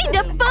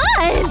kinda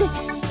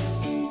fun!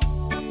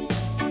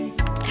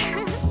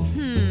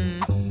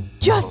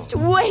 Just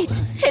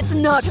wait! It's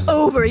not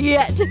over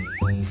yet!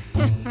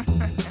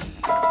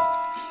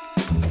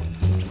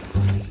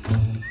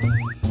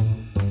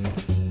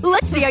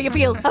 Let's see how you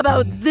feel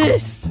about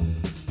this!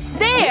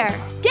 There!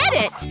 Get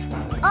it!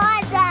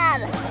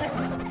 Awesome!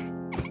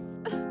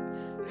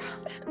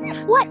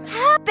 What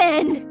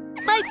happened?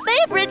 My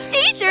favorite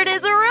t-shirt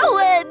is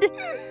ruined!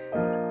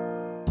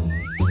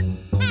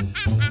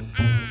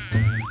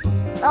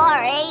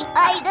 Sorry,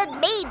 I didn't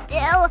mean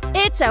to.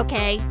 It's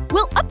okay.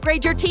 We'll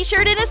upgrade your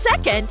t-shirt in a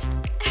second.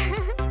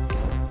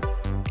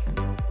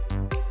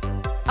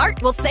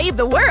 Art will save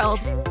the world.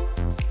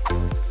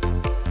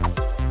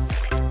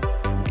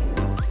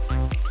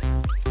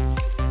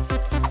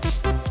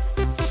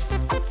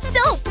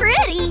 So pretty!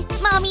 Daddy!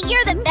 Mommy,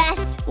 you're the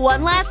best!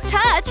 One last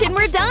touch and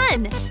we're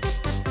done!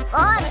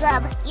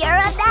 Awesome! You're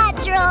a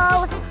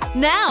natural!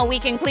 Now we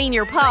can clean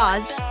your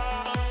paws.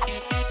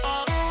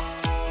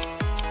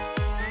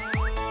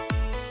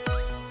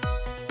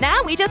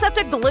 Now we just have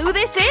to glue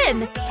this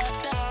in.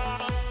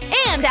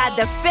 And add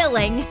the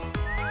filling.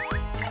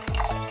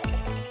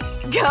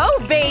 Go,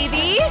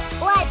 baby!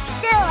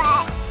 Let's do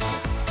it!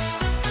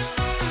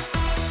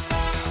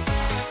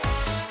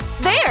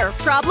 There!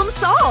 Problem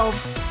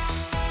solved!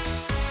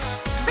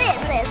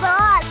 This is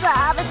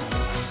awesome!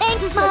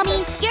 Thanks,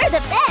 Mommy! You're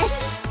the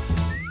best!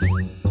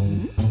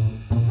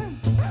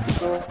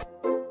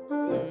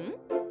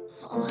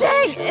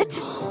 Dang it!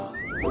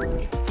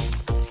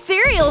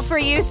 Cereal for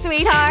you,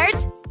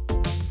 sweetheart!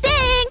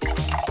 Thanks!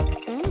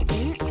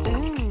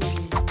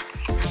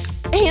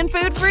 And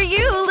food for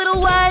you,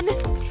 little one!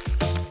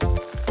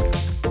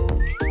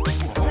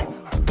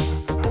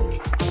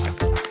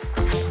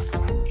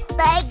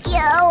 Thank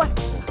you!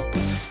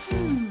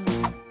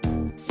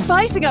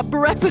 Spicing up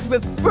breakfast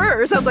with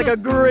fur sounds like a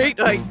great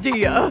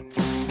idea!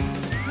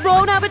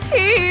 Bon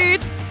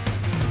appetit!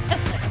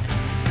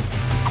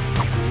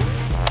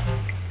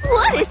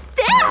 What is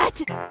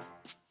that?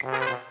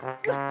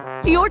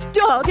 Your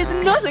dog has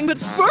nothing but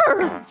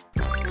fur!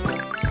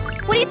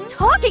 What are you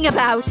talking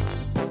about?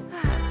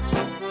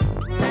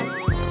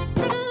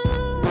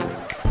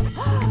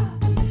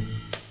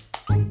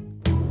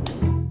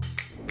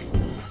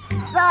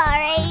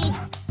 Sorry!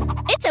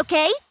 It's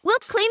okay. We'll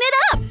clean it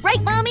up.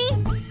 Right, Mommy?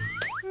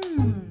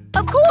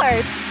 Of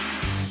course.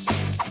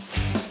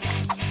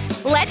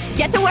 Let's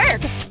get to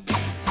work.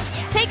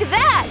 Take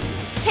that.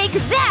 Take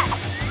that.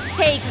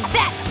 Take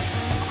that.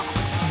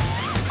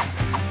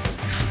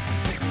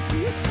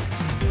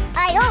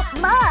 I hope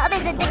Mom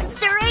isn't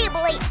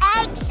extremely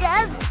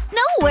anxious!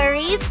 No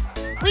worries.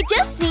 We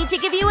just need to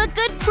give you a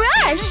good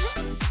brush.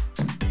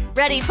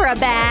 Ready for a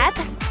bath?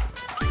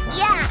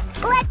 Yeah,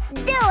 let's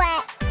do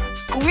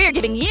it! We're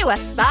giving you a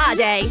spa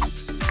day.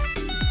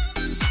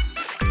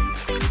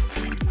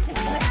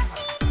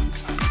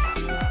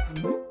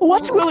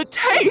 What will it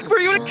take for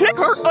you to kick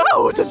her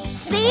out?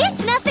 See?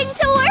 Nothing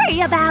to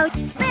worry about!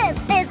 This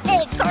is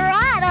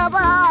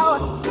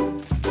incredible!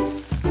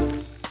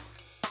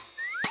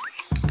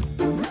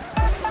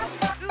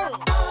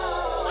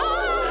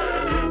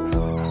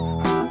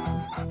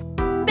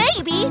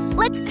 Baby,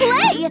 let's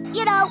play!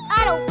 You know,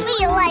 I don't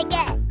feel like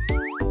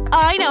it!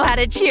 I know how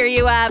to cheer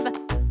you up.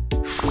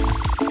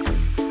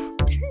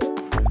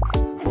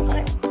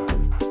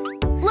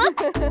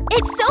 Look,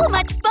 it's so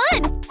much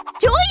fun!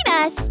 Join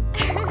us!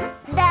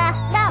 Nah,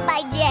 not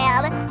my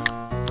jam.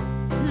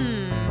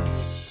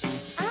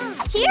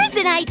 Here's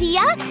an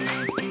idea!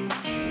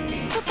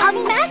 A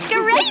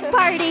masquerade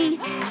party!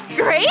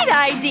 Great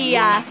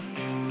idea!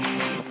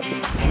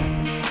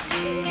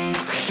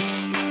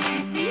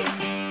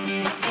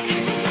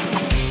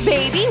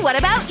 Baby, what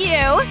about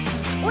you?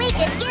 We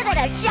can give it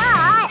a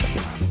shot!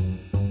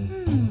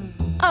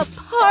 A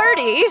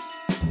party?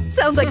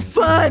 Sounds like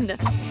fun!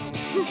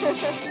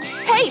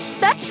 Hey,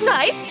 that's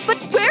nice, but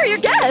where are your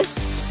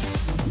guests?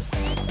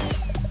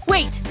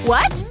 Wait,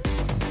 what?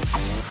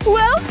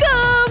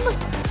 Welcome!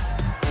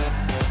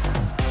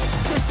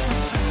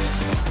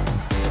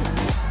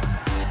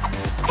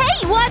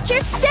 Hey, watch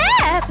your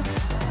step!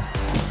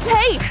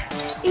 Hey,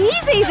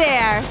 easy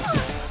there!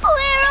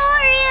 Where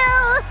are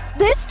you?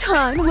 This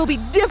time will be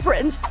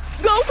different!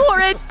 Go for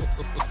it!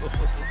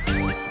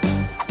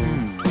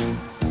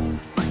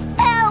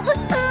 Help!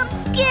 I'm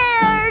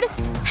scared!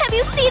 Have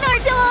you seen our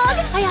dog?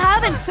 I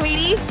haven't,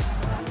 sweetie.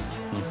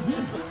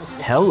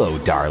 Hello,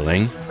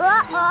 darling.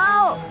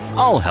 Uh-oh!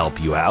 I'll help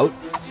you out.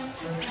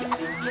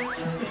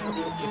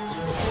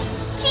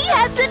 He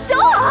has the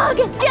dog!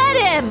 Get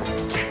him!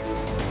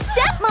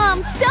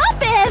 Stepmom,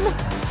 stop him!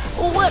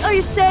 What are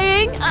you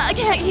saying? I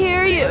can't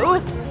hear you.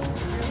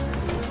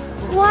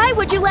 Why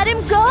would you let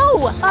him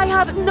go? I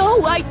have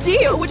no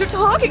idea what you're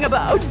talking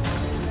about.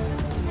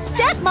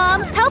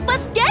 Stepmom, help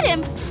us get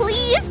him,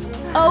 please!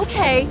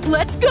 Okay,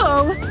 let's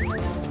go.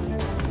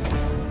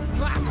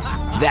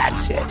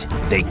 That's it.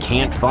 They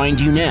can't find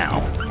you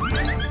now.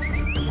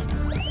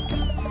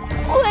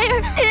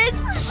 Where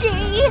is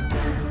she?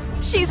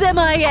 She's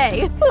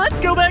MIA. Let's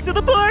go back to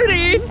the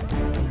party.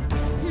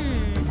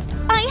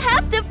 I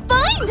have to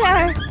find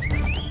her.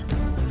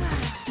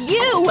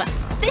 You!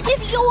 This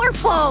is your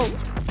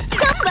fault.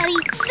 Somebody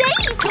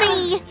save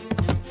me!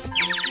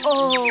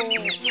 Oh.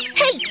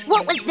 Hey,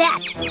 what was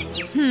that?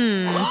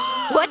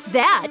 What's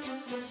that?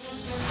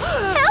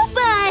 Help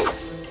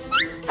us!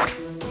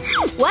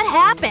 What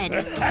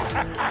happened?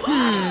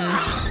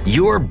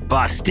 You're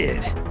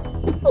busted.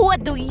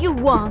 What do you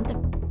want?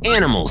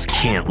 Animals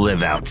can't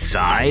live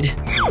outside.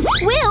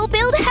 We'll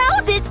build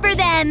houses for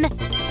them.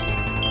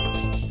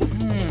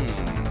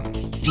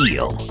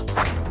 Deal.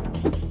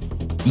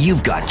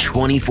 You've got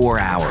 24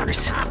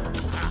 hours.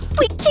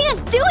 We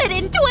can't do it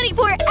in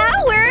 24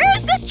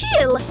 hours!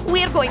 Chill,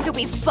 we're going to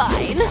be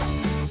fine.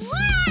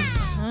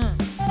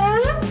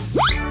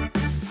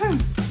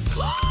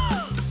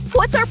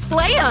 What's our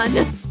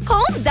plan?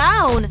 Calm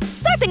down.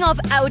 Starting off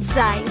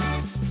outside.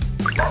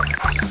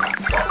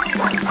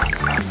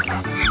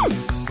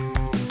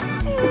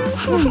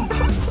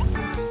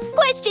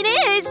 Question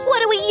is, what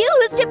do we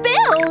use to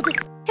build?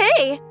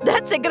 Hey,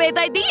 that's a great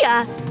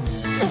idea.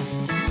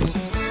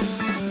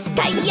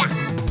 Kaya!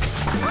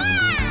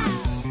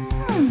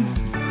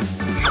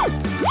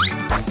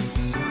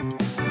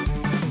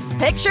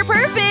 Picture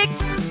perfect!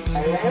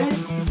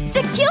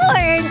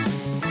 Secured!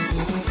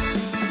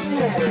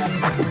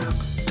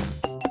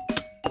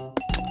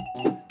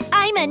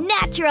 I'm a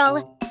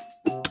natural.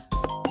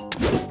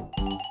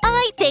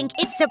 I think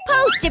it's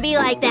supposed to be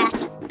like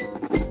that.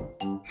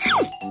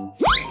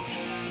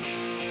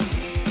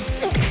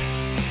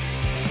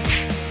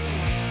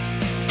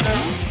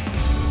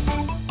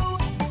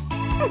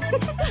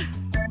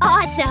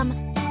 Awesome!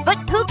 But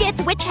who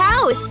gets which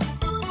house?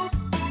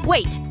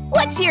 Wait,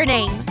 what's your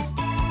name?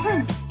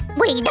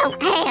 We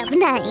don't have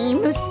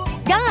names.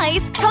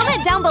 Guys,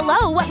 comment down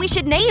below what we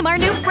should name our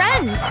new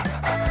friends.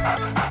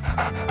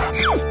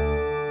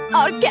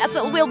 Our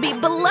castle will be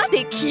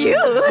bloody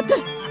cute.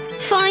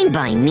 Fine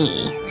by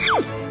me.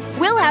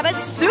 We'll have a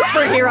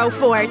superhero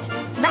fort.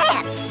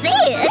 That's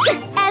sick!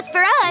 As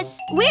for us,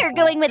 we're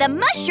going with a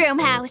mushroom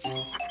house.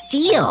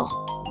 Deal.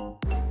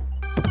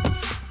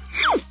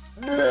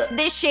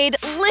 This shade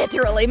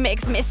literally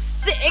makes me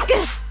sick.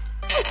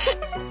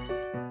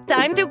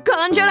 Time to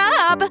conjure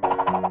up.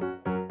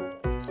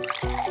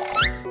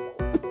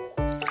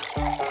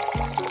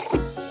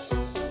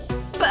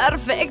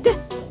 Perfect.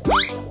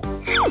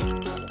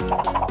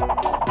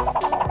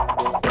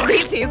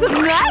 This is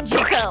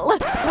magical.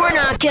 We're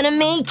not gonna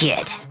make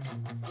it.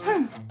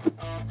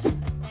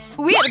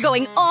 We are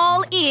going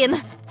all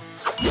in.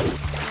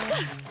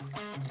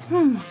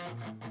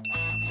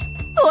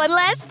 One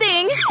last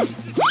thing.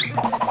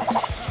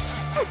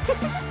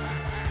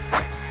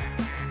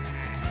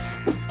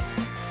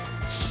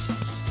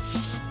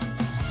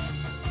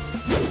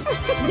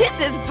 This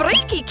is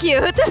freaky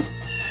cute.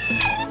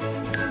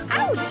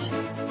 Ouch.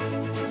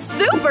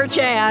 Super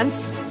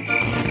chance.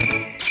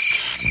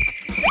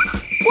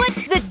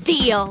 What's the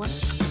deal?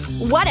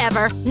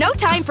 Whatever, no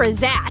time for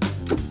that.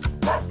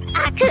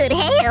 I could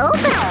help.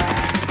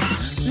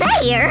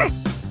 There!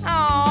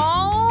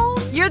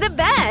 Oh, you're the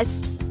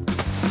best.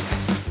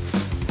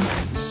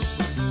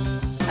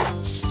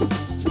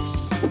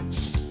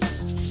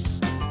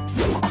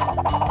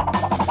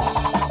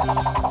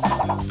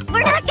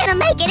 We're not gonna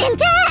make it in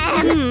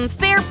time!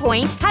 Fair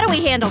point. How do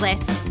we handle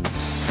this?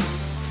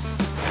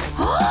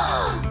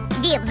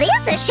 Give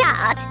this a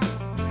shot!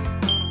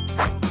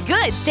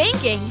 Good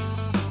thinking.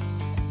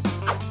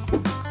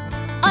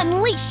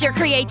 Unleash your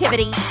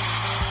creativity.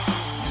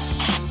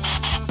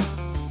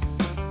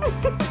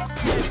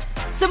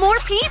 Some more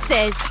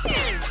pieces.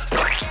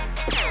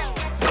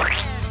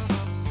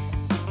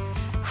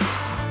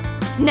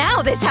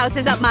 Now this house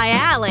is up my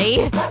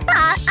alley.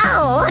 Spot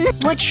on!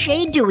 What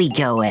shade do we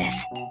go with?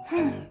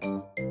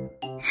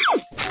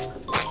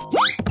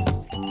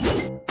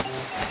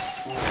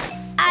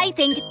 I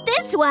think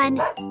this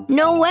one.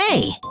 No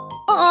way.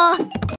 Aw,